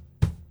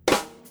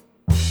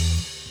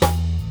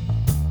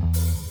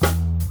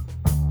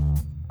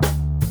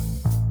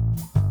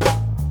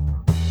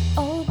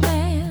 Old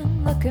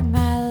man, look at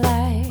my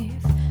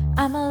life.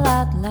 I'm a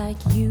lot like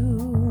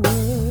you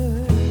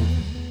were.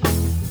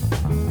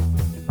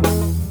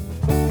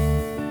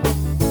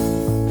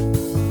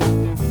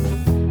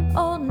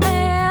 Old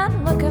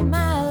man, look at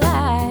my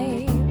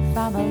life.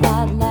 I'm a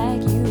lot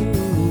like you were.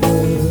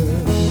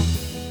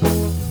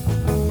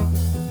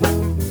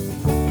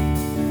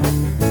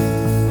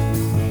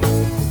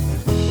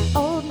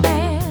 Old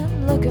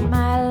man, look at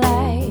my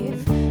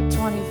life.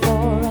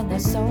 24 and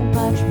there's so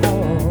much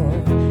more.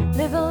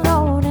 Live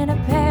alone in a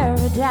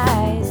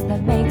paradise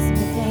that makes me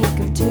think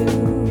of two.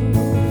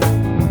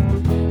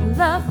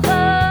 Love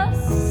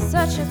was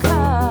such a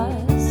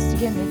cost.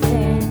 Give me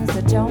things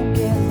that don't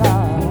get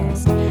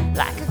lost.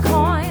 Like a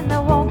coin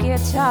that won't get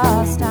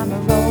tossed, I'm a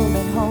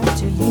rolling home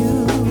to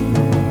you.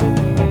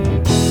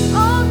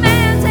 Old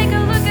man, take a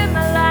look at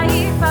my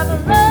life. I'm a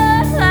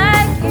lot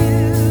like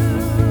you.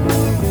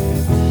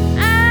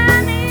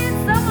 I need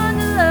someone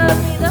to love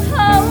me the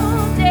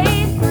whole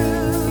day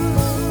through.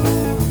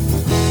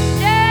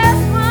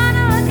 Just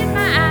wanna look in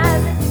my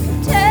eyes and you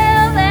can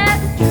tell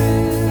that's true.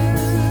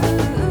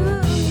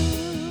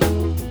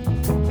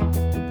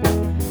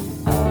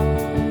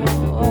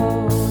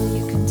 Oh,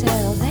 you can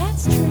tell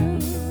that's true.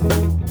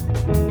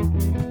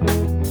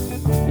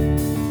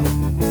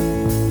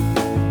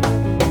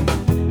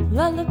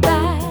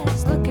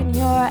 Lullabies, look in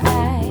your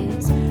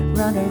eyes.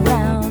 Run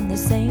around the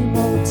same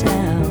old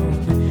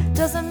town.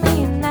 Doesn't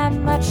mean that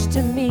much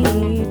to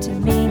me to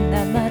mean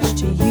that much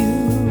to you.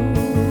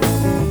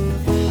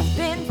 I've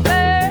been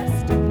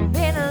first,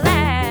 been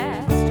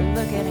last.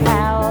 Look at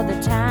how the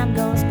time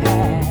goes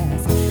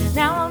past.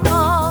 Now I'm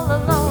all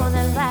alone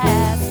at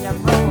last.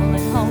 I'm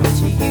rolling home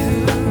to you.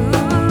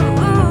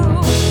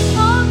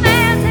 Old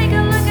man, take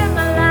a look at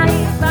my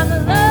life. I'm a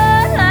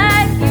lot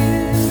like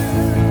you.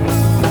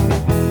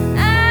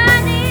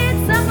 I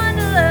need someone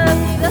to love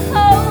me the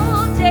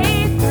whole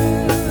day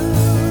through.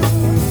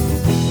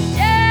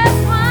 Just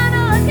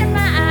wanna look in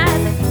my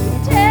eyes and you can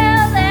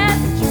tell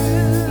that's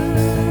true.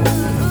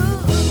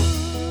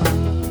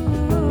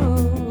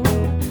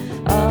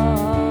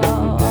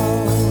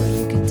 Oh,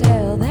 you can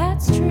tell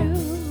that's true.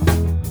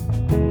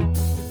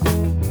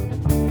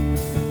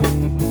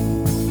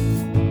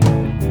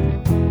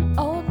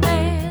 Old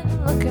man,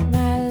 look at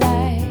my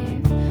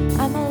life.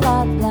 I'm a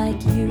lot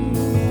like you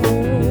were.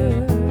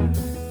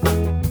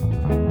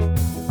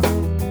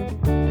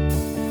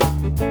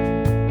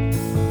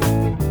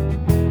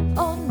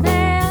 Old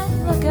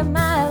man, look at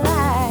my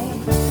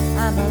life.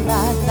 I'm a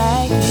lot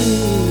like you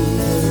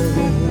were.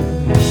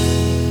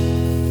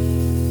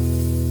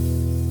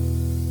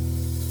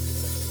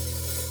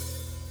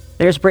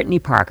 There's Brittany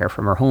Parker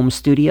from her home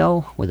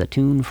studio with a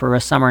tune for a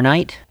summer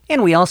night.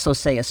 And we also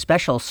say a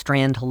special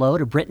Strand hello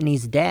to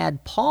Brittany's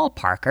dad, Paul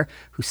Parker,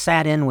 who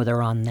sat in with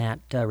her on that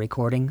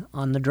recording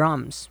on the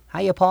drums.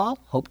 Hiya, Paul.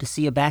 Hope to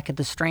see you back at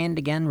the Strand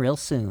again real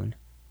soon.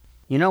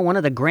 You know, one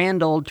of the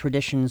grand old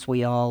traditions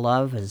we all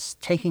love is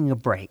taking a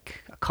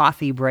break. A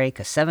coffee break,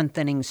 a seventh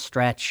inning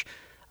stretch,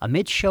 a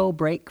mid-show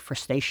break for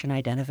station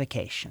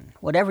identification.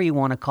 Whatever you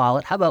want to call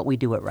it, how about we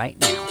do it right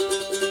now?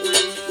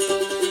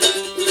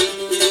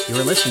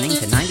 You're listening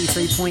to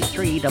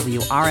 93.3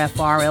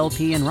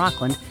 WRFR-LP in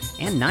Rockland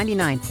and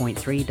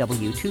 99.3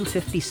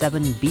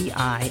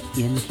 W257BI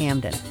in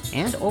Camden,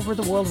 and over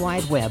the World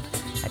Wide Web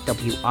at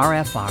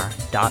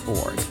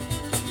WRFR.org.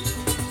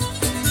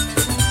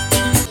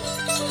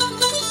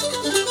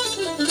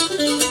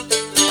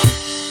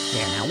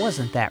 There, now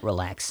wasn't that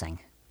relaxing?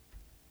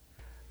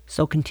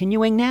 So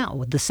continuing now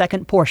with the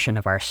second portion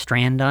of our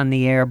Strand on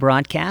the Air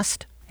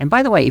broadcast. And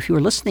by the way, if you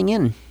were listening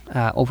in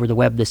over the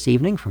web this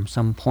evening from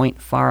some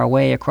point far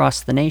away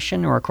across the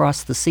nation or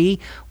across the sea,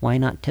 why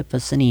not tip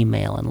us an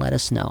email and let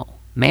us know?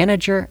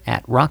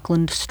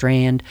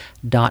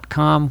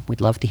 manager@rocklandstrand.com. We'd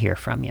love to hear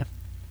from you.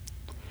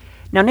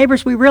 Now,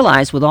 neighbors, we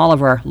realize with all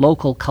of our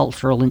local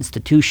cultural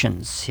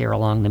institutions here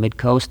along the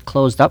Mid-Coast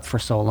closed up for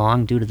so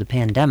long due to the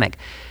pandemic,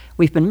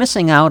 we've been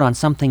missing out on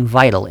something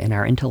vital in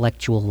our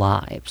intellectual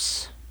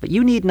lives. But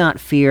you need not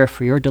fear,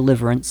 for your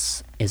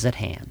deliverance is at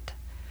hand.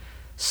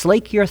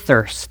 Slake your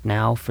thirst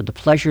now for the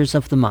pleasures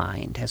of the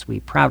mind as we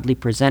proudly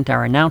present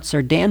our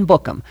announcer, Dan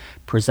Bookham,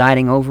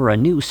 presiding over a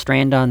new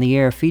Strand on the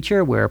Air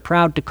feature we're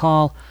proud to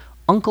call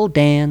Uncle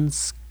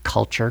Dan's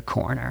Culture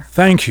Corner.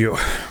 Thank you.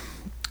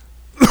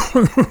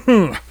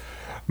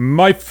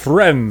 My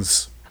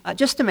friends.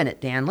 Just a minute,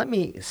 Dan. Let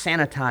me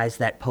sanitize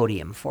that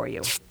podium for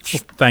you.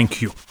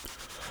 Thank you.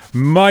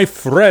 My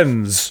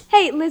friends.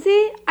 Hey,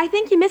 Lizzie, I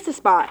think you missed a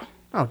spot.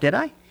 Oh, did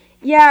I?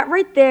 Yeah,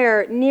 right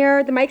there,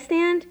 near the mic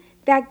stand.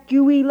 That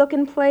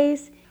gooey-looking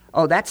place.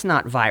 Oh, that's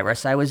not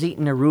virus. I was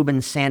eating a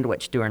Reuben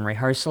sandwich during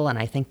rehearsal, and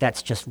I think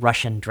that's just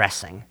Russian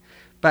dressing.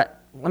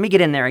 But let me get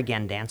in there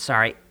again, Dan.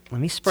 Sorry.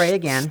 Let me spray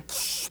again.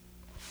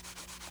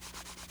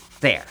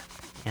 There.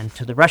 And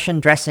to the Russian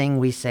dressing,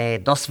 we say,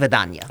 do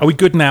svidanya. Are we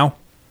good now?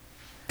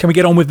 Can we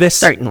get on with this?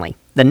 Certainly.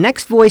 The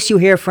next voice you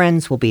hear,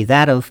 friends, will be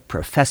that of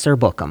Professor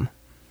Bookham.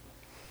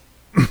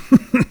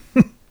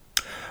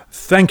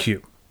 Thank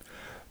you.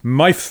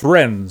 My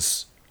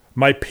friends,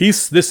 my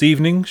piece this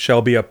evening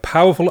shall be a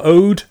powerful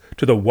ode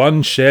to the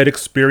one shared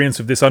experience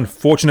of this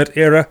unfortunate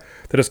era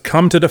that has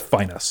come to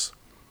define us,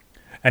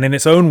 and in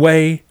its own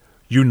way,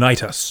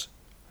 unite us.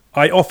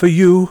 I offer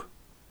you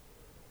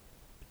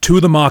To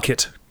the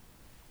Market.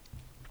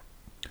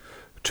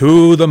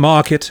 To the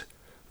market,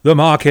 the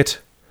market,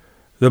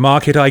 the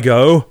market I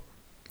go.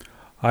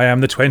 I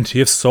am the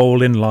 20th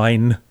soul in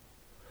line.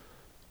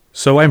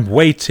 So I'm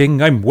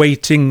waiting.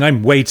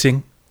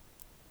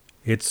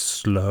 It's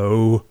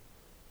slow.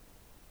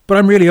 But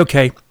I'm really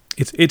okay.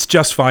 It's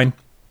just fine.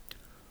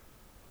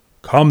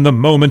 Come the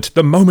moment,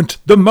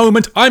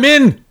 I'm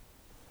in!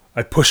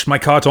 I push my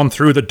cart on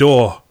through the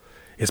door.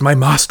 Is my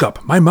mask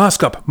up?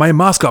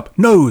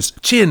 Nose,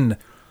 chin.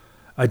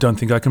 I don't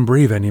think I can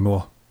breathe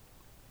anymore.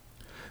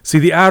 See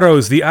the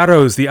arrows,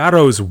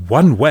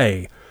 one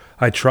way.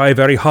 I try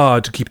very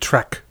hard to keep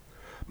track.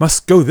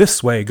 Must go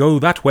this way, go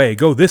that way,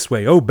 go this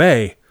way,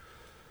 obey.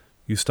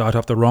 You start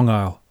up the wrong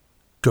aisle.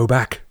 Go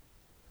back.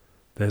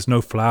 There's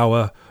no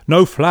flour,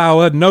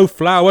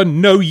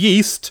 no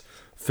yeast.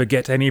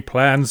 Forget any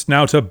plans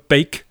now to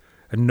bake.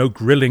 And no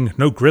grilling,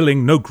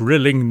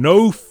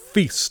 no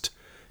feast.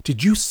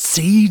 Did you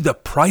see the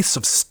price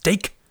of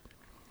steak?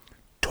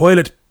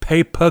 Toilet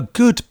paper,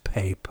 good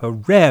paper,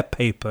 rare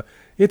paper.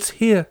 It's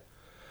here.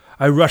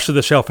 I rush to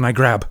the shelf and I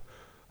grab.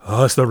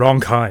 Oh, it's the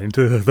wrong kind,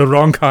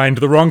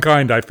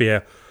 I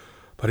fear.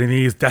 But in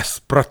these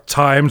desperate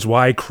times,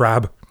 why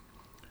crab?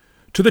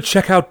 To the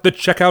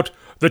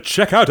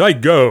checkout I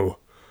go.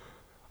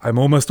 I'm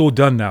almost all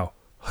done now.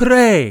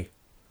 Hooray!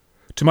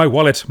 To my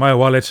wallet.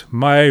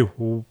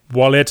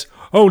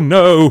 Oh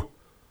no!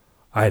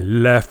 I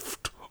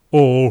left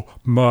all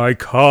my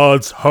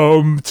cards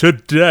home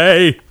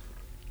today.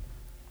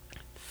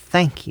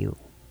 Thank you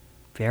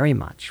very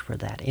much for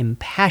that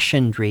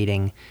impassioned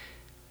reading,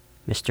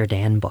 Mr.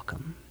 Dan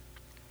Bookham.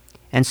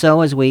 And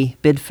so, as we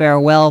bid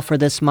farewell for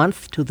this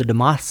month to the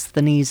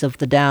Demosthenes of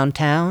the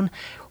downtown,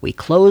 we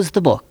close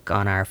the book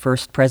on our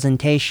first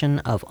presentation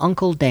of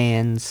Uncle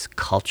Dan's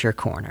Culture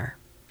Corner.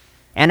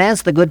 And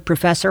as the good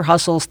professor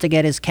hustles to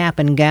get his cap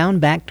and gown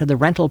back to the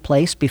rental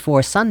place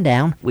before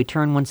sundown, we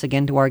turn once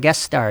again to our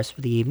guest stars for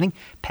the evening,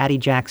 Patty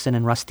Jackson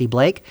and Rusty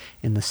Blake,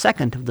 in the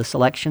second of the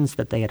selections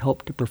that they had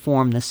hoped to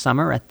perform this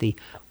summer at the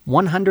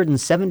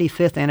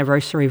 175th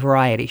Anniversary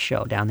Variety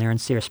Show down there in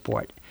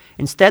Searsport.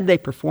 Instead, they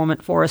perform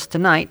it for us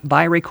tonight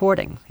by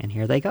recording, and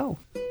here they go.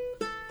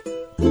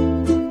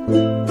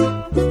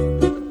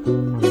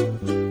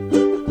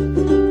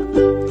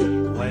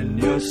 When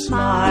you're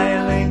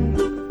smiling,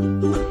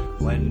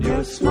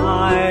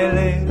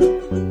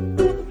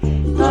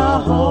 the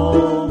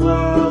whole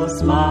world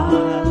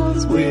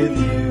smiles with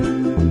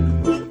you.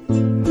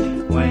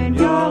 When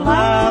you're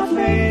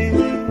laughing,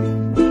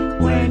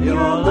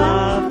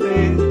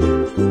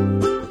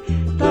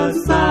 the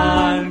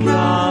sun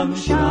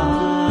comes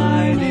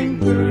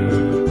shining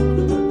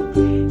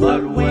through.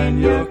 But when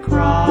you're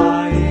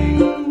crying,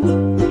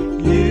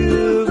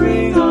 you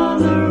bring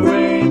on the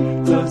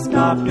rain, so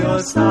stop your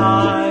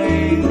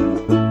sighing.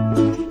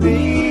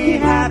 Be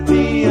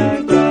happy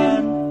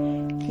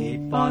again,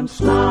 keep on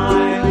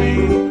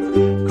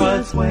smiling,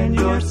 'cause when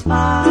you're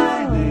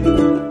smiling,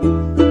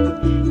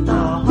 the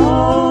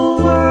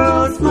whole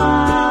world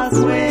smiles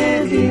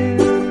with you.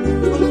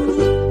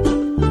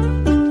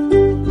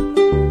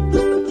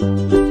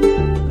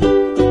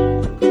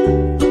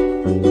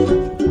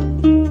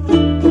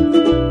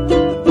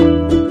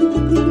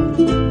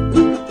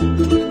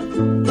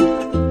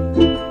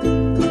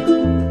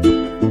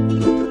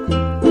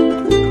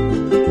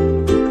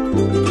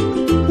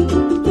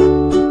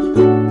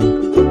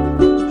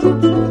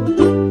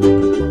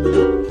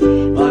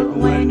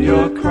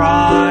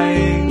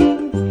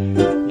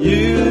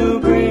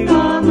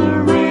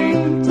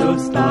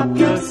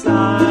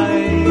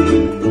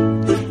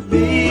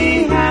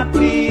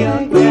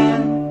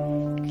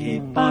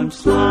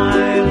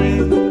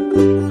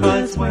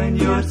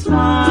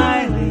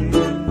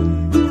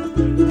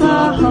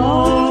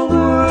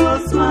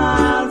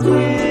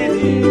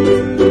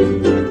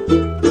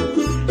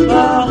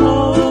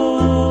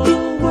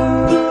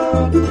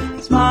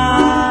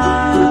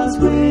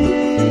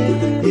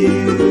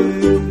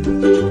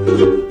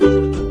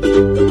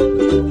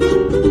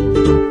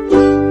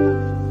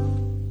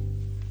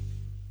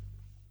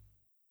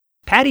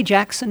 Patty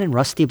Jackson and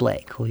Rusty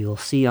Blake, who you'll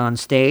see on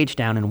stage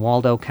down in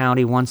Waldo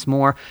County once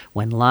more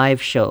when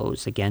live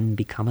shows again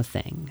become a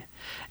thing.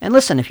 And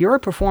listen, if you're a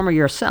performer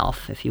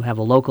yourself, if you have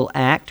a local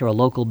act or a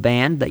local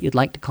band that you'd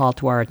like to call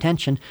to our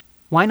attention,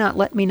 why not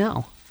let me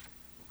know?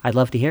 I'd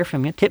love to hear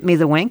from you. Tip me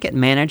the wink at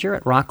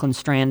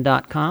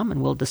manager@rocklandstrand.com,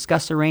 and we'll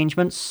discuss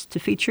arrangements to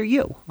feature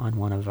you on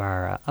one of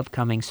our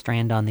upcoming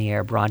Strand on the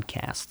Air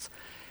broadcasts.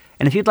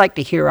 And if you'd like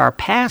to hear our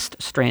past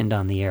Strand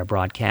on the Air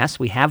broadcasts,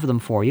 we have them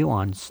for you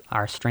on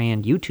our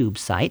Strand YouTube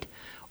site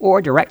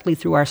or directly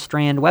through our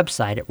Strand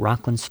website at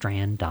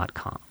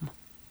rocklandstrand.com.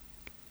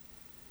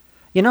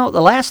 You know,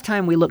 the last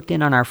time we looked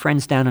in on our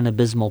friends down in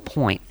Abysmal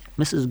Point,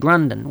 Mrs.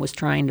 Grundon was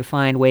trying to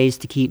find ways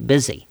to keep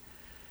busy.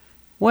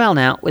 Well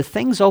now, with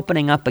things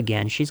opening up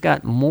again, she's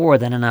got more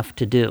than enough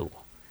to do.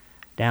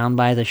 Down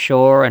by the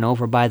shore and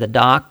over by the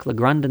dock, the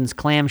Grundon's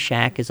Clam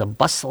Shack is a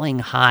bustling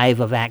hive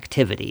of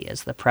activity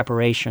as the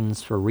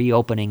preparations for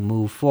reopening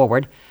move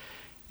forward.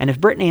 And if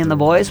Brittany and the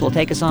boys will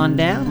take us on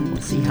down,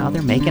 we'll see how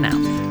they're making out.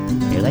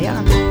 Here they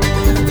are.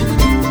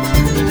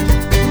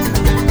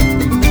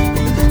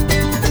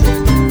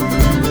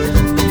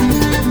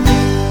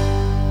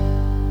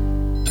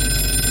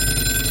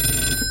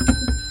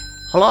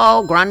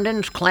 Hello,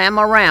 Grundon's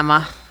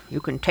Clamorama.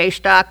 You can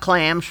taste our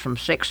clams from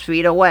 6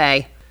 feet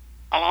away.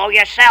 Hello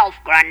yourself,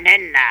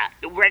 Grundon.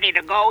 You ready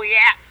to go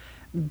yet?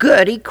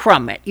 Goody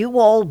Crummit, you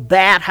old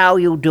bat, how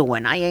you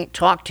doing? I ain't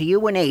talked to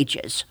you in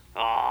ages.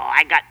 Oh,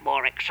 I got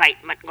more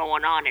excitement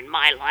going on in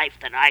my life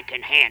than I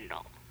can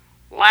handle.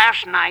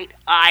 Last night,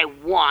 I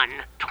won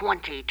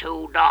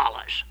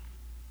 $22.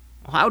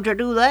 How'd you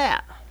do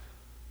that?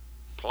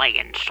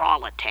 Playing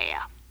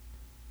solitaire.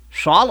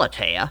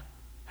 Solitaire?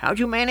 How'd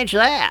you manage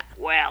that?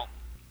 Well,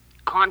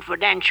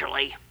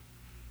 confidentially,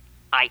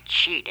 I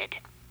cheated.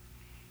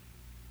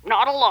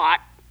 Not a lot,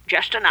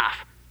 just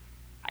enough.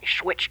 I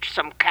switched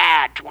some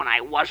cards when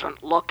I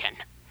wasn't looking.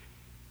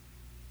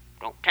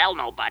 Don't tell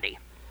nobody.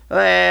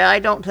 Well, I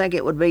don't think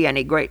it would be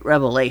any great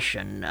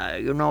revelation.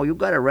 You know, you've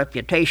got a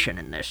reputation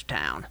in this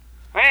town.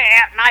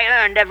 Yeah, and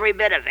I earned every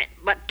bit of it.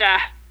 But,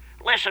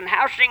 listen,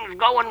 how's things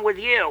going with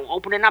you,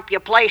 opening up your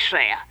place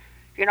there?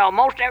 You know,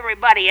 most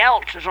everybody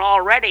else is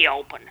already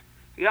open.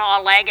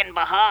 You're lagging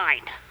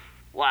behind.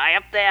 Why,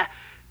 up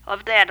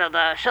there to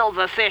the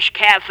Silverfish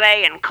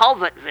Cafe in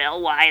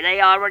Culvertville, why,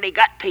 they already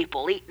got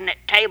people eating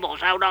at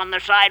tables out on the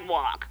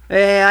sidewalk.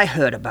 Yeah, I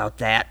heard about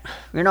that.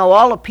 You know,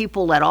 all the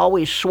people that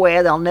always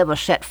swear they'll never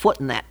set foot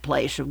in that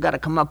place have got to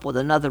come up with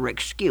another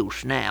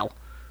excuse now.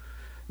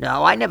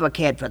 No, I never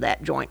cared for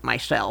that joint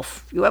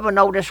myself. You ever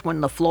notice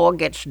when the floor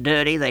gets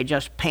dirty, they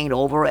just paint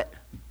over it?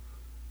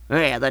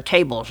 Yeah, the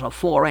tables are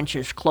 4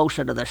 inches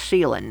closer to the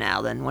ceiling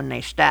now than when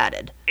they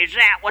started. Is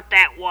that what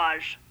that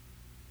was?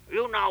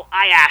 You know,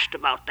 I asked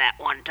about that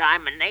one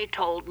time, and they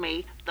told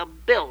me the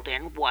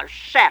building was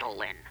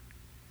settling.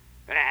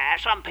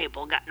 Some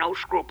people got no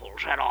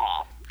scruples at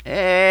all.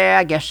 Yeah,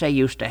 I guess they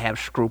used to have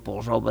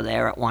scruples over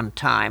there at one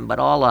time, but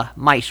all the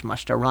mice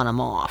must have run 'em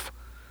off.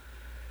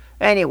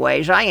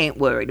 Anyways, I ain't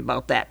worried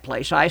about that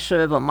place. I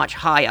serve a much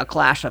higher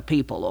class of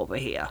people over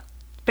here.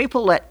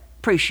 People that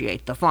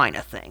appreciate the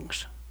finer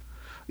things.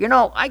 You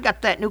know, I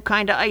got that new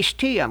kind of iced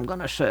tea I'm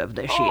going to serve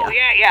this year. Oh,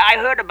 yeah, I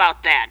heard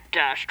about that.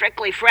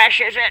 Strictly fresh,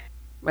 is it?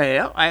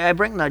 Well, I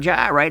bring the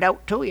jar right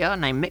out to you,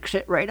 and I mix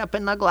it right up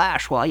in the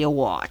glass while you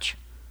watch.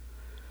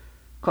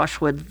 Of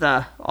course, with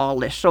all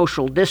this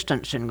social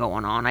distancing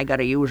going on, I got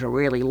to use a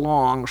really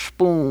long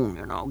spoon,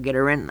 you know, get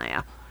her in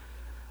there.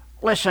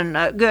 Listen,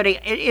 Gertie,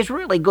 it's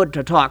really good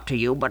to talk to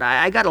you, but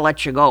I got to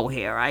let you go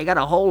here. I got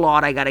a whole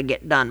lot I got to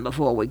get done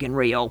before we can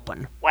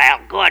reopen. Well,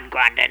 good,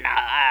 Grundon.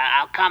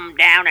 I'll come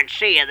down and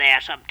see you there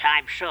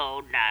sometime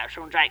soon, as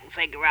soon as I can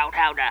figure out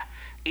how to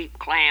eat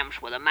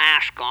clams with a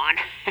mask on.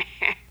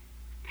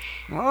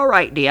 All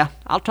right, dear.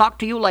 I'll talk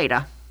to you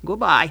later.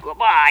 Goodbye.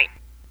 Goodbye.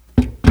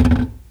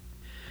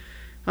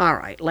 All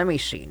right, let me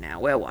see now.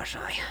 Where was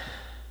I?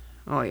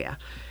 Oh, yeah.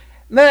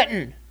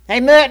 Merton!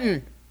 Hey,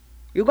 Merton!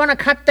 You gonna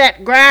cut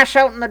that grass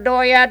out in the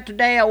dooryard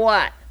today or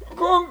what?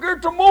 Gonna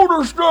get the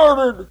motor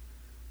started.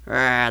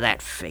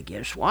 That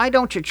figures. Why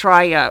don't you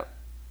try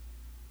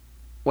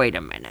Wait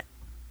a minute.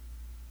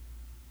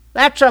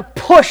 That's a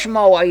push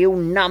mower, you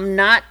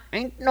numbnut.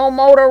 Ain't no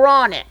motor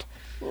on it.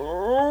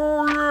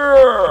 Oh,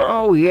 yeah.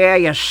 Oh, yeah,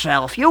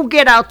 yourself. You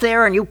get out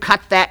there and you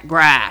cut that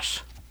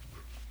grass.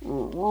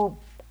 We're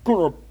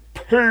gonna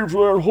pave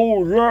that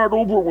whole yard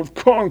over with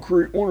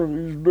concrete one of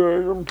these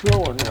days, I'm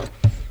telling you.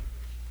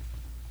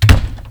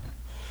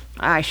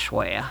 I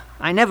swear.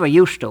 I never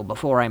used to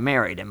before I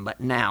married him, but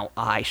now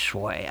I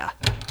swear.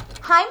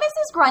 Hi,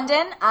 Mrs.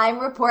 Grundon. I'm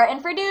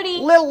reporting for duty.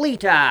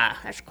 Lilita,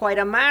 that's quite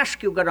a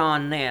mask you got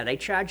on there. They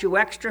charge you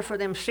extra for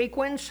them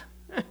sequins?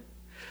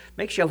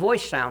 Makes your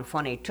voice sound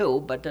funny,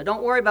 too, but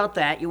don't worry about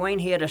that. You ain't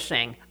here to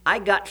sing. I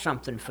got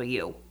something for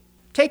you.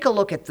 Take a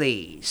look at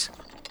these.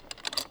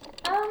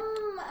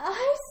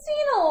 I've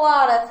seen a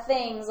lot of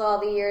things all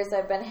the years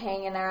I've been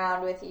hanging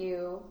around with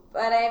you,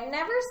 but I've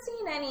never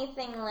seen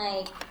anything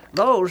like...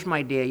 Those,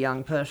 my dear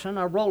young person,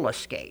 are roller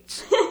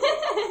skates.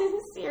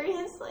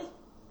 Seriously?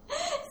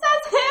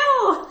 Says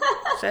who?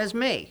 Says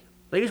me.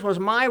 These was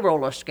my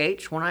roller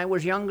skates when I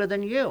was younger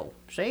than you.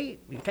 See?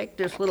 You take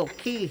this little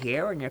key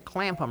here and you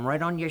clamp them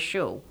right on your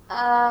shoe.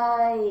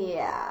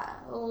 Yeah.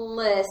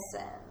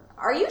 Listen.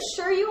 Are you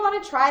sure you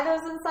want to try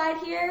those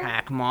inside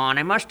here? Come on.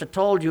 I must have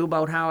told you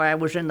about how I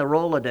was in the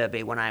roller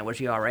derby when I was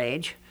your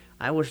age.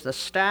 I was the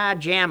star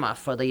jammer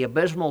for the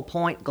Abysmal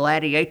Point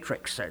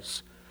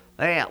Gladiatrixes.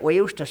 Yeah, we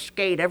used to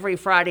skate every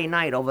Friday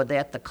night over there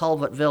at the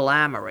Culvertville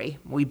Armory.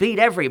 We beat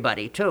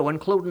everybody, too,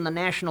 including the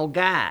National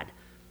Guard.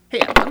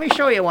 Here, let me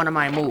show you one of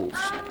my moves.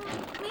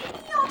 Maybe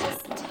I'll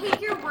just take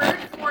your word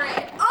for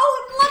it.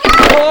 Oh,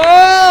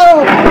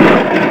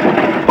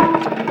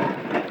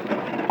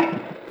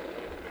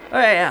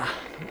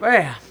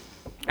 There.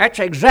 That's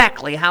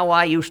exactly how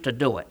I used to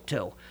do it,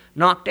 too.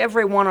 Knocked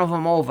every one of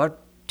 'em over,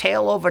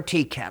 tail over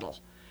tea kettle.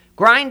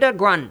 Grinder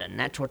Grundon,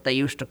 that's what they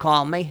used to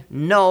call me.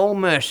 No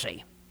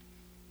mercy.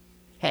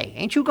 Hey,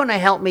 ain't you gonna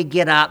help me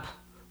get up?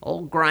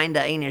 Old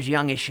Grinder ain't as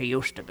young as she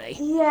used to be.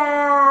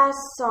 Yeah,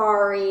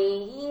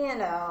 sorry.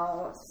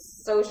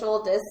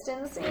 Social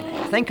distancing.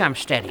 I think I'm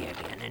steady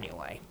again,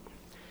 anyway.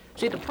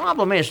 See, the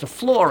problem is the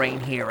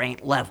flooring here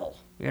ain't level.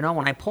 You know,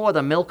 when I pour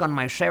the milk on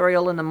my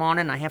cereal in the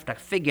morning, I have to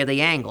figure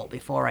the angle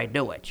before I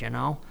do it, you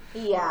know?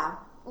 Yeah.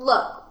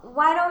 Look,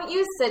 why don't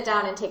you sit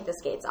down and take the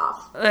skates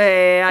off?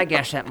 I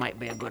guess that might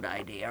be a good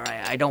idea.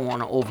 I don't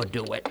want to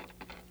overdo it.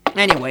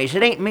 Anyways,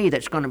 it ain't me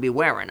that's going to be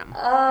wearing them.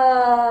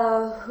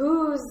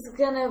 Who's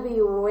gonna be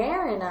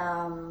wearing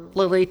them?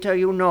 Lolita,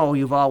 you know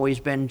you've always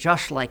been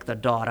just like the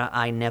daughter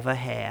I never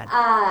had.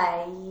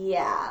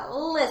 Yeah,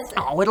 listen.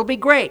 Oh, it'll be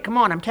great. Come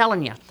on, I'm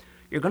telling you.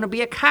 You're going to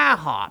be a car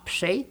hop,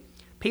 see?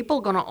 People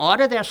are going to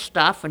order their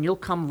stuff, and you'll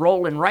come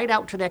rolling right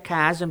out to their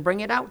cars and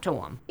bring it out to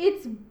them.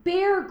 It's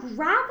bare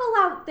gravel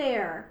out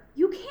there.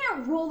 You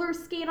can't roller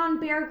skate on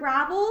bare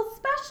gravel,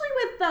 especially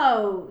with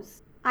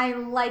those. I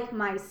like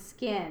my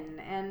skin,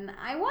 and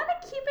I want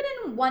to keep it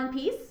in one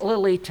piece.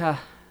 Lolita,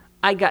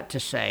 I got to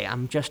say,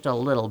 I'm just a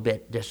little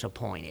bit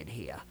disappointed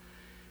here.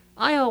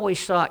 I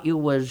always thought you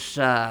was,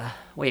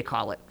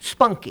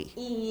 spunky.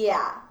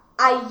 Yeah,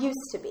 I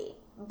used to be,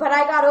 but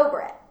I got over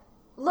it.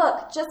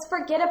 Look, just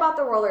forget about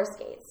the roller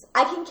skates.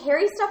 I can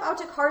carry stuff out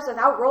to cars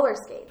without roller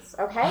skates,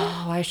 okay?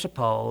 Oh, I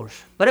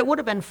suppose. But it would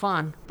have been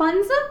fun.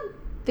 Fun's a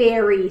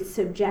very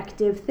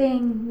subjective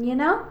thing, you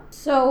know?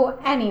 So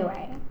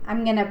anyway,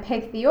 I'm gonna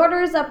pick the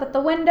orders up at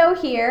the window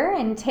here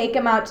and take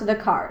them out to the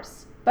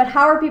cars. But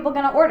how are people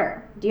gonna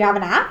order? Do you have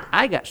an app?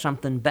 I got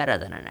something better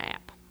than an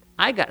app.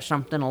 I got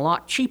something a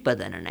lot cheaper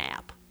than an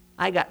app.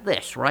 I got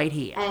this right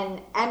here.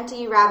 An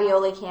empty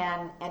ravioli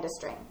can and a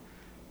string.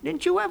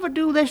 Didn't you ever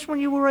do this when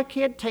you were a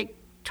kid?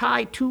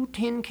 Tie 2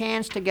 tin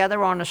cans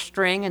together on a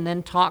string and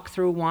then talk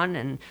through one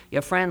and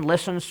your friend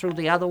listens through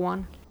the other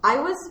one? I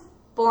was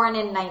born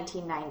in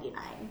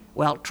 1999.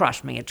 Well,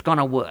 trust me, it's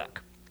gonna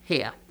work.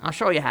 Here, I'll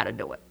show you how to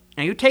do it.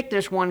 Now you take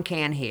this one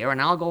can here and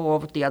I'll go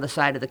over to the other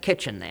side of the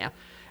kitchen there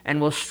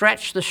and we'll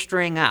stretch the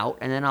string out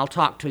and then I'll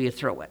talk to you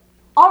through it.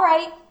 All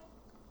right.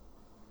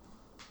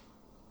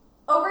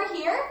 Over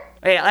here?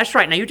 Yeah, that's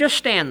right. Now you just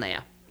stand there.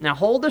 Now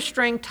hold the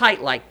string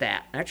tight like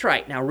that. That's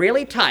right. Now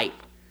really tight.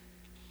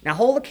 Now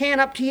hold the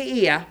can up to your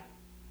ear,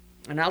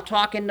 and I'll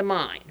talk into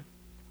mine.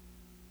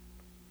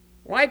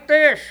 Like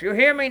this. You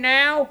hear me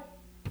now?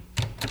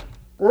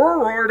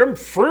 All right, I'm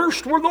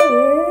first with a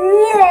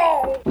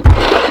whoa!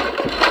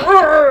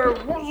 Hey,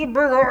 what's the big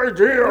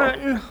idea?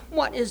 Merton,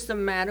 what is the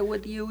matter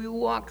with you? You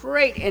walked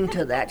right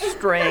into that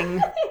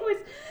string.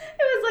 It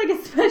was like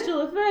a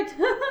special effect.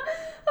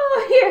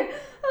 Oh, here.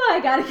 Oh,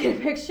 I gotta get a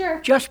picture.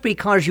 Just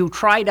because you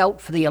tried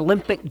out for the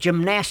Olympic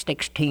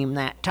gymnastics team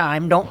that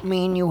time don't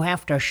mean you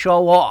have to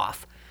show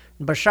off.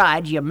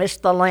 Besides, you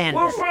missed the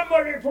landing. Will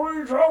somebody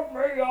please help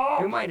me out?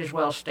 You might as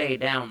well stay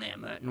down there,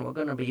 Merton. We're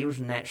going to be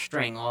using that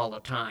string all the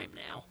time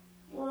now.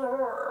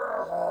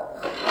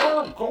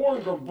 I'm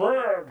going to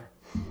bed.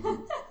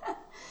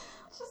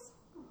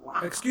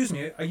 Excuse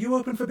me, are you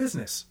open for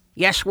business?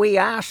 Yes, we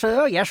are,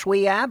 sir. Yes,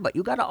 we are. But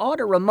you got to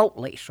order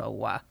remotely,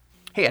 so,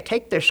 here,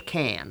 take this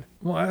can.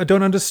 Well, I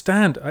don't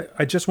understand.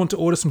 I just want to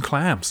order some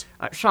clams.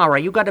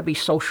 Sorry, you got to be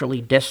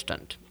socially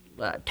distant.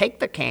 Take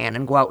the can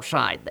and go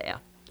outside there.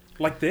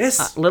 Like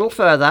this? A little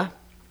further.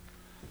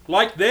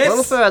 Like this? A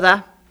little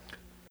further.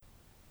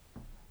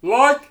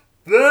 Like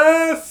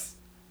this?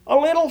 A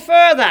little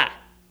further.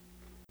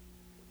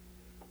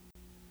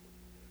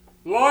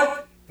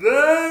 Like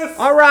this?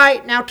 All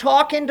right, now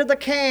talk into the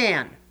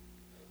can.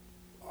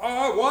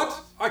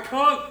 What? I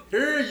can't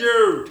hear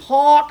you.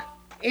 Talk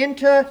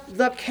into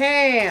the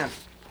can.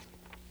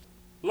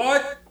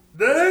 Like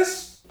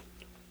this?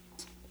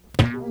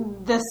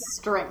 The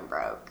string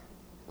broke.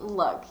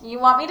 Look, you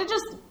want me to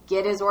just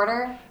get his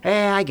order?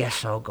 I guess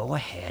so. Go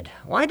ahead.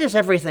 Why does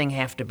everything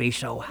have to be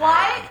so hard?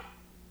 What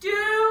do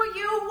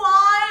you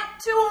want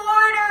to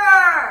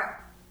order?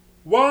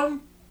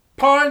 1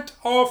 pint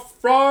of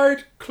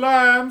fried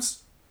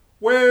clams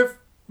with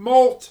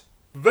malt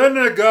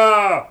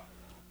vinegar.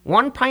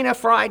 1 pint of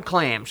fried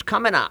clams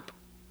coming up.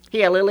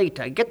 Here,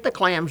 Lolita, get the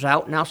clams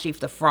out and I'll see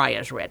if the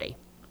fryer's ready.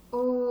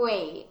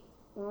 Wait,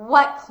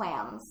 what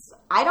clams?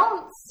 I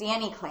don't see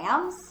any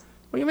clams.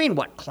 What do you mean,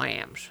 what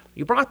clams?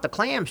 You brought the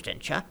clams,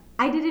 didn't you?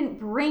 I didn't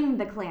bring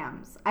the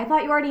clams. I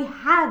thought you already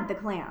had the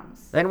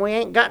clams. Then we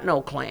ain't got no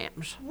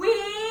clams. We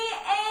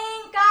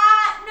ain't got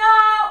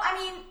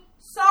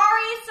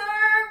sorry, sir.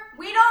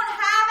 We don't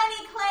have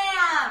any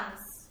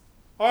clams.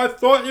 I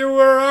thought you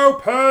were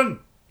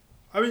open.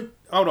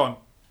 Hold on.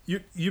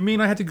 You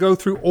mean I had to go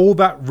through all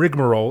that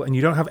rigmarole and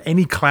you don't have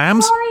any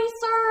clams? Sorry,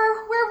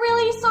 sir. We're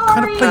really sorry. What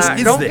kind of place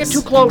is don't this?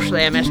 Get too close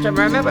there, mister.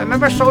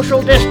 Remember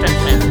social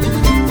distancing.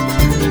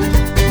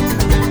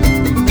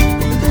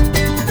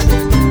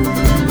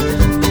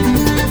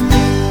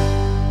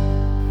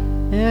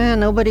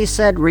 Nobody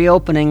said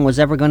reopening was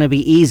ever going to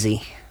be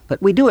easy.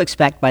 But we do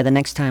expect by the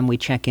next time we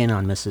check in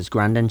on Mrs.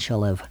 Grundon,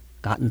 she'll have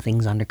gotten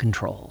things under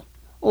control.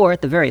 Or,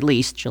 at the very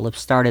least, she'll have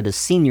started a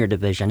senior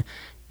division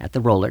at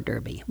the roller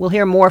derby. We'll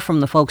hear more from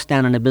the folks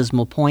down in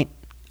Abysmal Point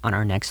on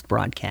our next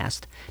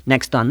broadcast.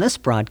 Next on this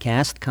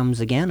broadcast comes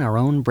again our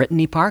own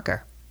Brittany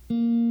Parker.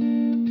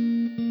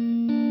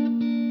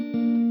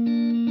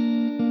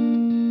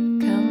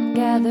 Come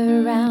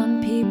gather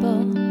round,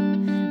 people,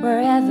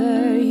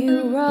 wherever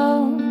you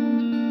roam,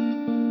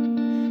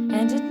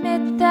 and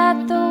admit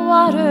that the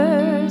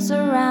waters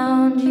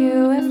around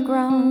you have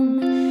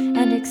grown,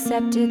 and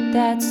accept it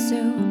that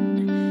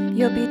soon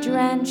you'll be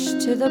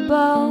drenched to the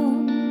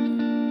bone.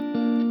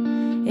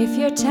 If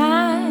your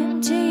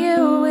time to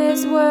you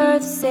is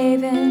worth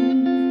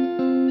saving,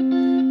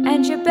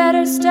 and you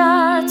better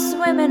start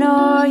swimming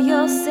or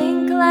you'll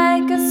sink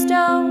like a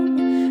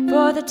stone,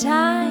 for the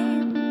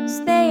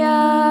times they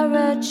are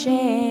a-changin'.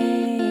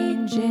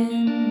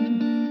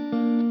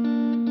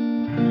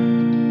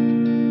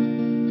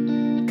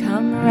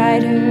 Come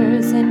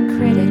writers and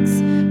critics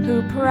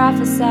who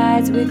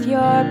prophesize with your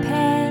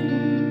pen,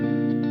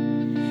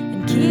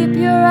 and keep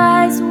your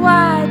eyes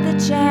wide, the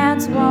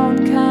chance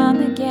won't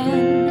come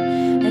again.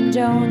 And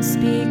don't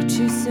speak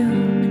too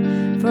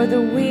soon, for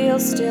the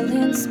wheel's still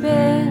in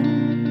spin,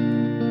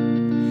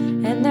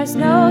 and there's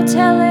no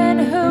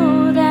telling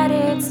who that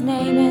it's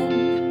naming.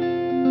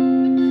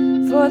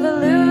 For the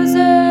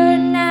loser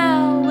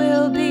now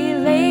will be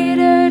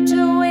later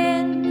to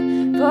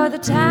win, for the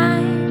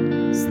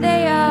times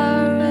they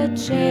are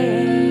a-changin'.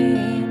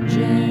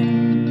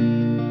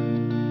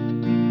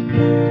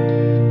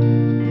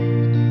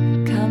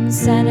 Come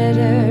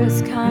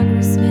senators,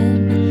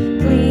 congressmen,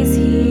 please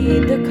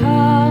heed the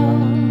call.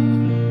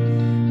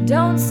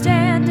 Don't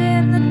stand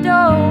in the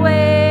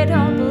doorway,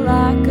 don't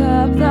block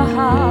up the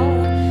hall,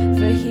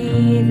 for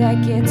he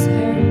that gets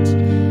hurt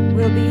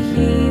will be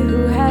he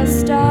who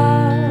has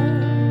stalled.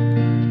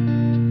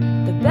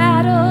 The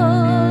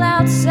battle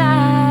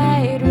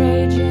outside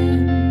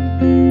raging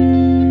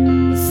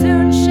will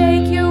soon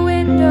shake your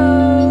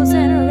windows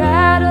and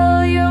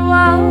rattle your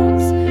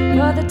walls,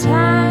 for the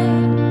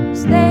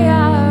times they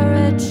are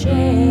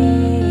a-changin'.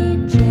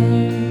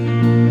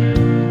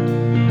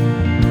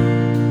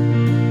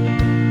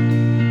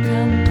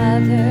 Come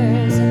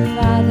mothers and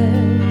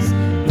fathers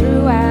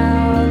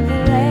throughout the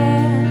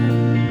land,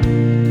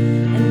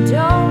 and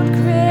don't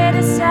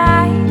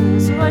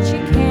criticize what you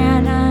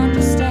can't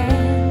understand.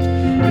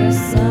 Your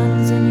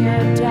sons and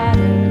your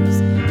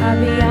daughters are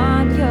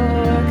beyond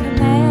your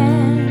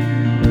command.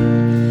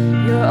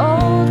 Your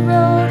old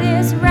road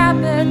is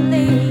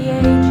rapidly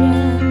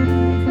aging.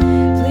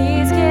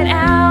 Please get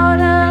out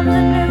of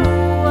the new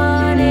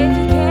one if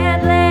you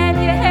can't lend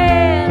your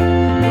hand,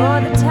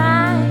 for the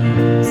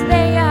times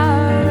they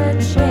are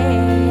a-changin'.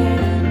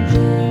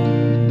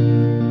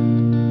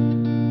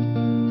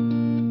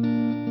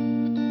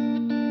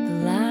 The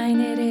line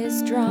it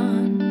is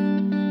drawn,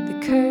 the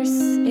curse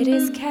it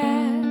is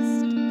cast.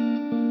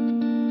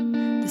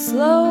 The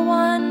slow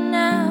one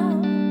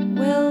now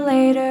will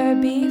later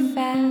be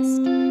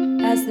fast,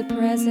 as the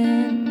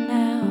present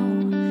now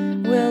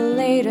will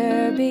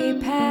later be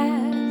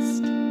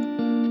past.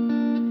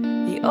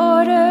 The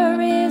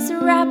order is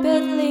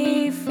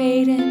rapidly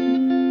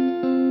fading,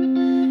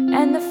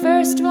 and the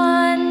first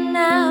one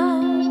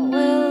now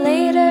will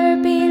later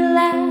be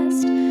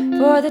last,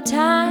 for the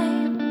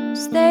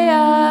times they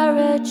are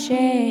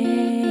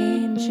a-changin'.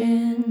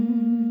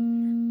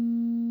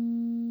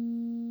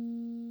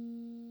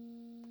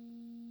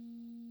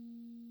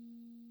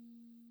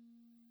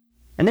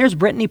 And there's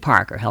Brittany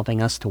Parker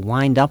helping us to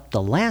wind up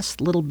the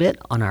last little bit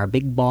on our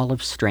big ball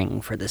of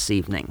string for this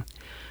evening.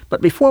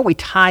 But before we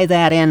tie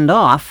that end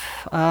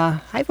off,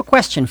 I have a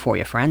question for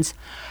you, friends.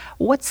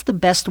 What's the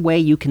best way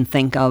you can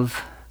think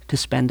of to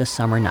spend a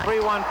summer night?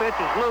 3-1 pitch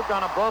is Luke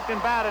on a broken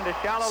bat into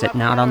shallow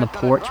Sitting out on the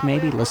porch,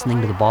 maybe,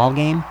 listening to the ball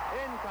game?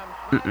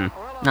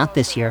 Not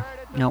this year.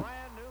 Nope.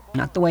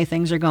 Not the way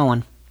things are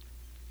going.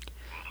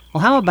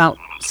 Well, how about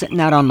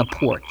sitting out on the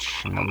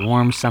porch in the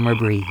warm summer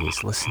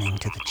breeze, listening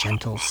to the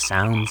gentle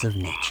sounds of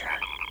nature?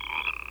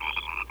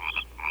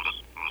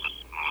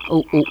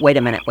 Oh, wait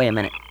a minute.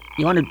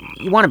 You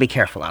want to be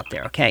careful out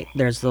there, okay?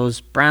 There's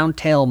those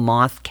brown-tailed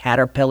moth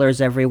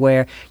caterpillars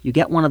everywhere. You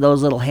get one of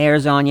those little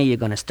hairs on you, you're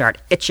going to start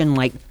itching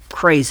like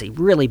crazy,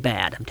 really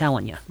bad. I'm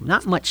telling you,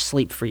 not much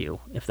sleep for you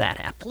if that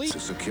happens. To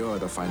secure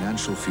the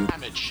financial future.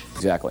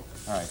 Exactly.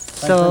 All right.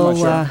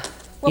 So,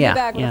 We'll be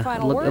back with a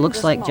final word it in looks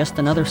just a like moment. just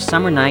another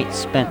summer night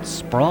spent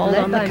sprawled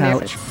on the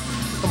couch,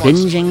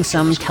 binging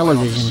some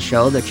television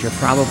show that you're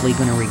probably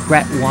going to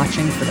regret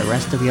watching for the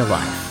rest of your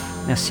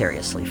life. Now,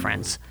 seriously,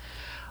 friends,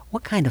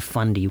 what kind of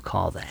fun do you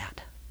call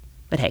that?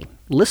 But hey,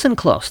 listen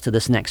close to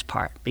this next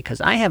part,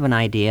 because I have an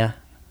idea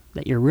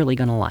that you're really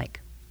going to like.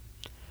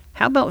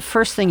 How about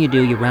first thing you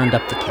do, you round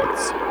up the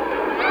kids?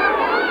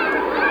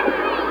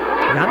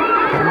 Got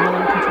it? Got them all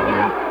under control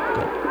now?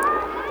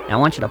 Good. Now I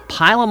want you to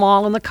pile them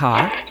all in the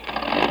car,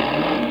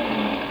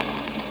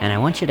 and I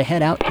want you to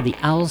head out to the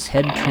Owl's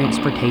Head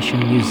Transportation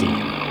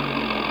Museum.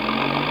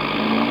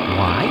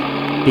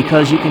 Why?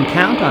 Because you can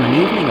count on an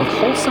evening of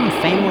wholesome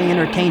family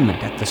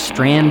entertainment at the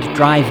Strand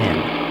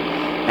Drive-In.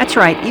 That's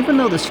right, even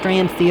though the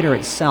Strand Theatre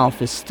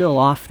itself is still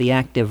off the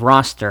active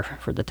roster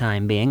for the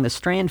time being, the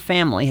Strand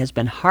family has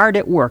been hard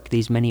at work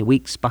these many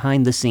weeks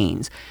behind the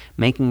scenes,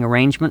 making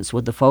arrangements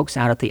with the folks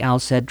out at the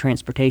Alced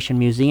Transportation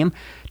Museum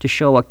to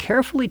show a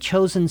carefully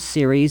chosen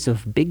series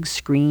of big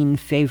screen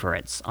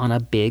favorites on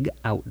a big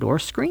outdoor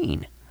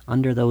screen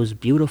under those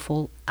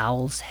beautiful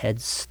Owl's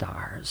Head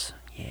stars.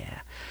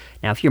 Yeah.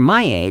 Now, if you're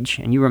my age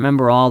and you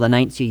remember all the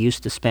nights you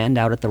used to spend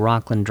out at the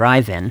Rockland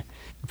Drive-In,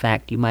 in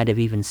fact, you might have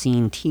even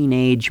seen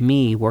teenage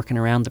me working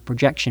around the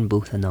projection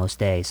booth in those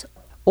days.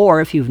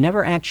 Or if you've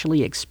never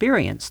actually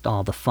experienced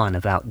all the fun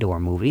of outdoor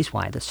movies,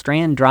 why, the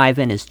Strand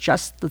Drive-In is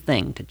just the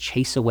thing to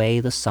chase away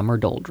the summer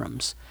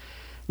doldrums.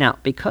 Now,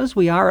 because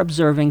we are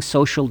observing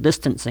social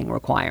distancing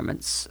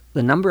requirements,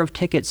 the number of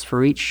tickets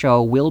for each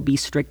show will be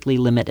strictly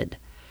limited.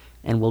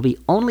 And we'll be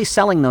only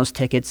selling those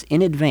tickets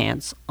in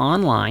advance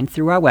online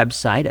through our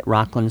website at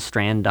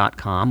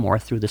rocklandstrand.com or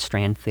through the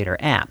Strand Theatre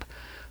app.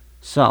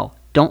 So,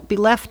 don't be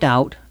left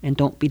out and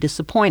don't be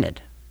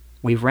disappointed.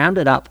 We've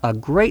rounded up a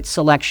great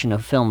selection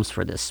of films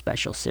for this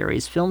special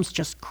series, films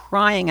just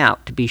crying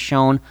out to be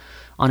shown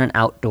on an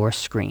outdoor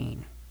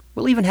screen.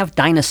 We'll even have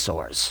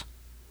dinosaurs.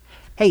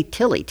 Hey,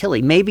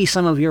 Tilly, maybe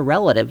some of your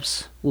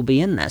relatives will be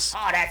in this.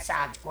 Oh, that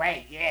sounds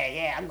great.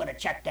 Yeah, I'm going to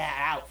check that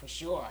out for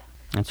sure.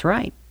 That's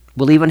right.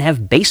 We'll even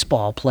have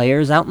baseball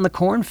players out in the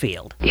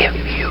cornfield. If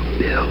you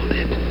build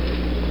it,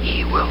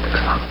 he will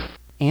come.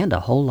 And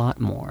a whole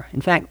lot more.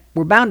 In fact,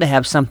 we're bound to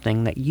have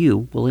something that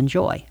you will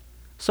enjoy.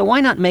 So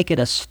why not make it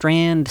a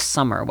Strand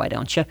summer, why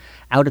don't you,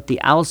 out at the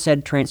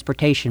Alced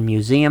Transportation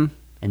Museum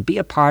and be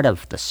a part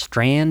of the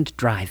Strand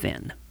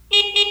Drive-In.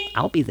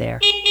 I'll be there.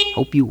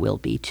 Hope you will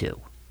be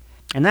too.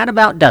 And that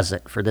about does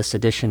it for this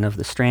edition of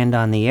The Strand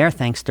on the Air,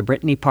 thanks to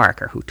Brittany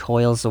Parker, who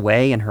toils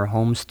away in her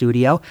home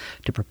studio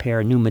to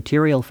prepare new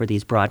material for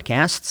these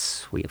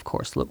broadcasts. We, of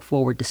course, look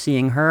forward to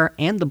seeing her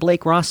and the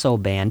Blake Rosso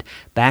Band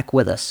back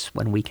with us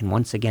when we can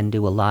once again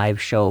do a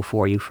live show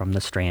for you from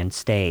the Strand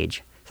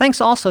stage. Thanks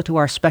also to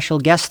our special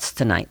guests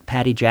tonight,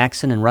 Patty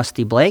Jackson and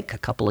Rusty Blake, a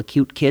couple of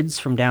cute kids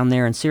from down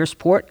there in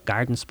Searsport,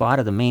 garden spot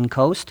of the Maine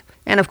coast.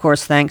 And of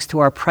course, thanks to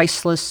our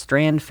priceless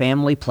Strand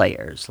family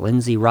players,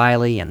 Lindsay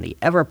Riley and the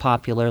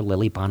ever-popular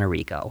Lily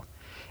Bonarigo.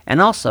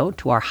 And also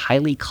to our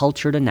highly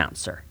cultured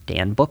announcer,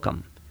 Dan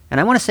Bookham. And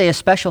I want to say a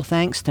special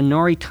thanks to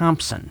Nori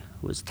Thompson,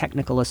 who is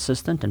technical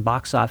assistant and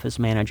box office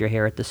manager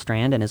here at the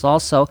Strand, and is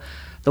also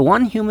the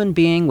one human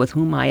being with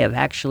whom I have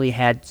actually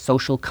had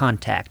social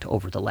contact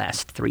over the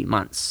last 3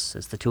 months,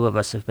 as the two of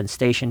us have been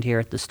stationed here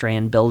at the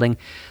Strand building,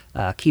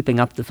 keeping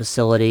up the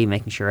facility,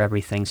 making sure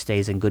everything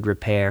stays in good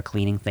repair,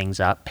 cleaning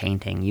things up,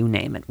 painting, you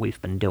name it,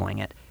 we've been doing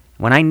it.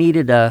 When I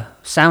needed a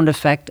sound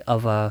effect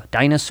of a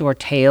dinosaur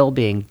tail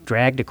being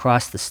dragged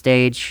across the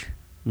stage,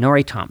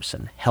 Nori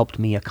Thompson helped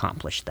me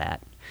accomplish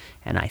that,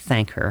 and I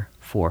thank her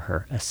for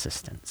her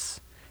assistance.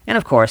 And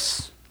of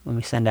course, let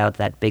me send out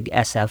that big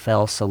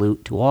SFL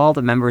salute to all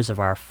the members of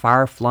our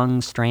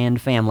far-flung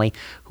Strand family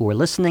who are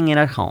listening in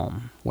at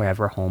home,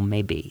 wherever home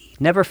may be.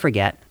 Never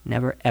forget,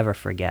 never ever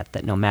forget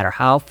that no matter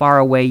how far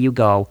away you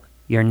go,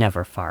 you're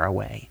never far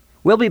away.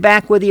 We'll be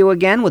back with you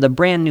again with a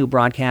brand new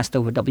broadcast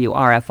over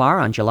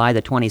WRFR on July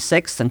the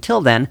 26th.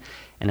 Until then,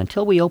 and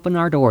until we open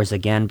our doors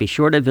again, be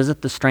sure to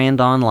visit the Strand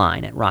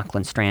online at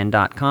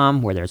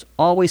rocklandstrand.com, where there's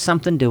always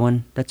something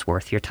doing that's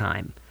worth your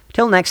time.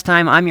 Till next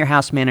time, I'm your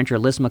house manager,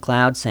 Liz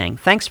McLeod, saying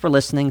thanks for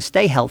listening,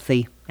 stay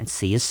healthy, and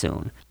see you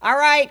soon. All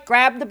right,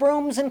 grab the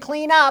brooms and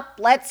clean up.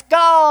 Let's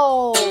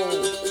go!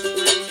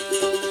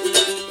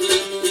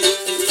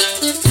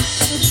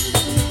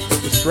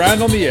 The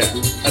Strand on the Air,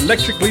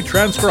 electrically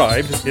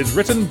transcribed, is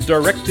written,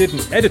 directed,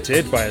 and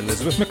edited by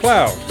Elizabeth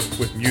McLeod,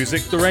 with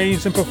music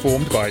arranged and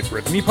performed by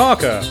Brittany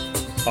Parker.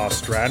 Our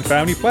Strand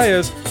family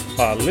players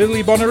are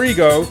Lily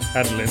Bonarigo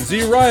and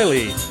Lindsay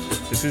Riley.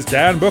 This is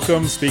Dan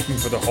Bookham speaking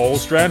for the whole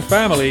Strand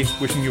family,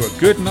 wishing you a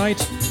good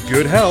night,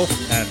 good health,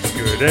 and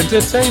good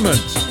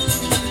entertainment.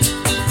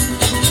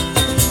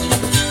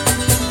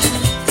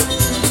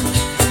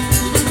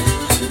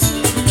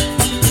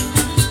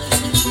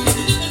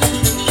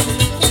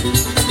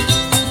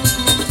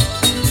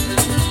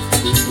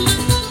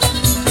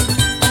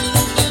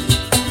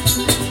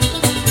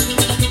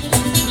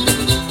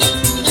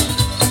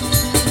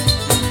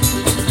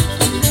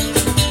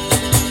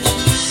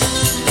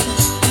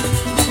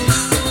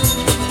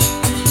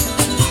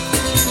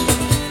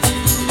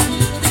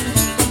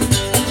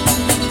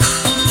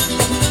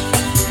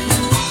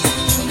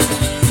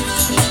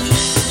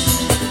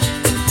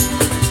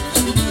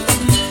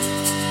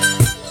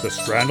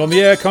 Strand on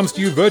the Air comes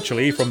to you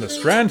virtually from the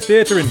Strand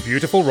Theatre in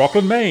beautiful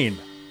Rockland, Maine.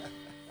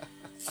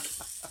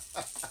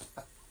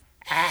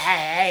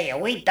 Hey, are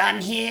we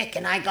done here?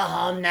 Can I go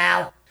home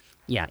now?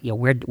 Yeah,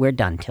 we're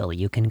done, Tilly.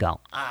 You can go.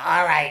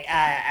 All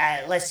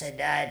right. Listen.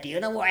 Do you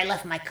know where I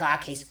left my car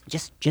keys?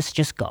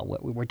 Just go.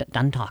 We're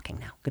done talking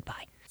now.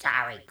 Goodbye.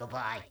 Sorry.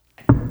 Goodbye.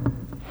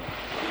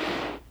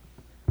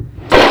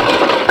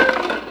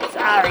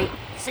 Sorry.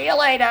 See you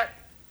later.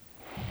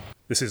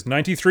 This is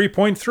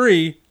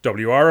 93.3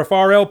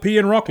 WRFR-LP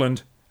in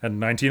Rockland and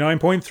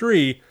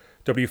 99.3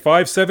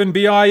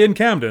 W57BI in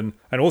Camden,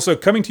 and also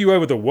coming to you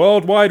over the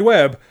World Wide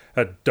Web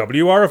at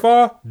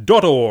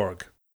WRFR.org.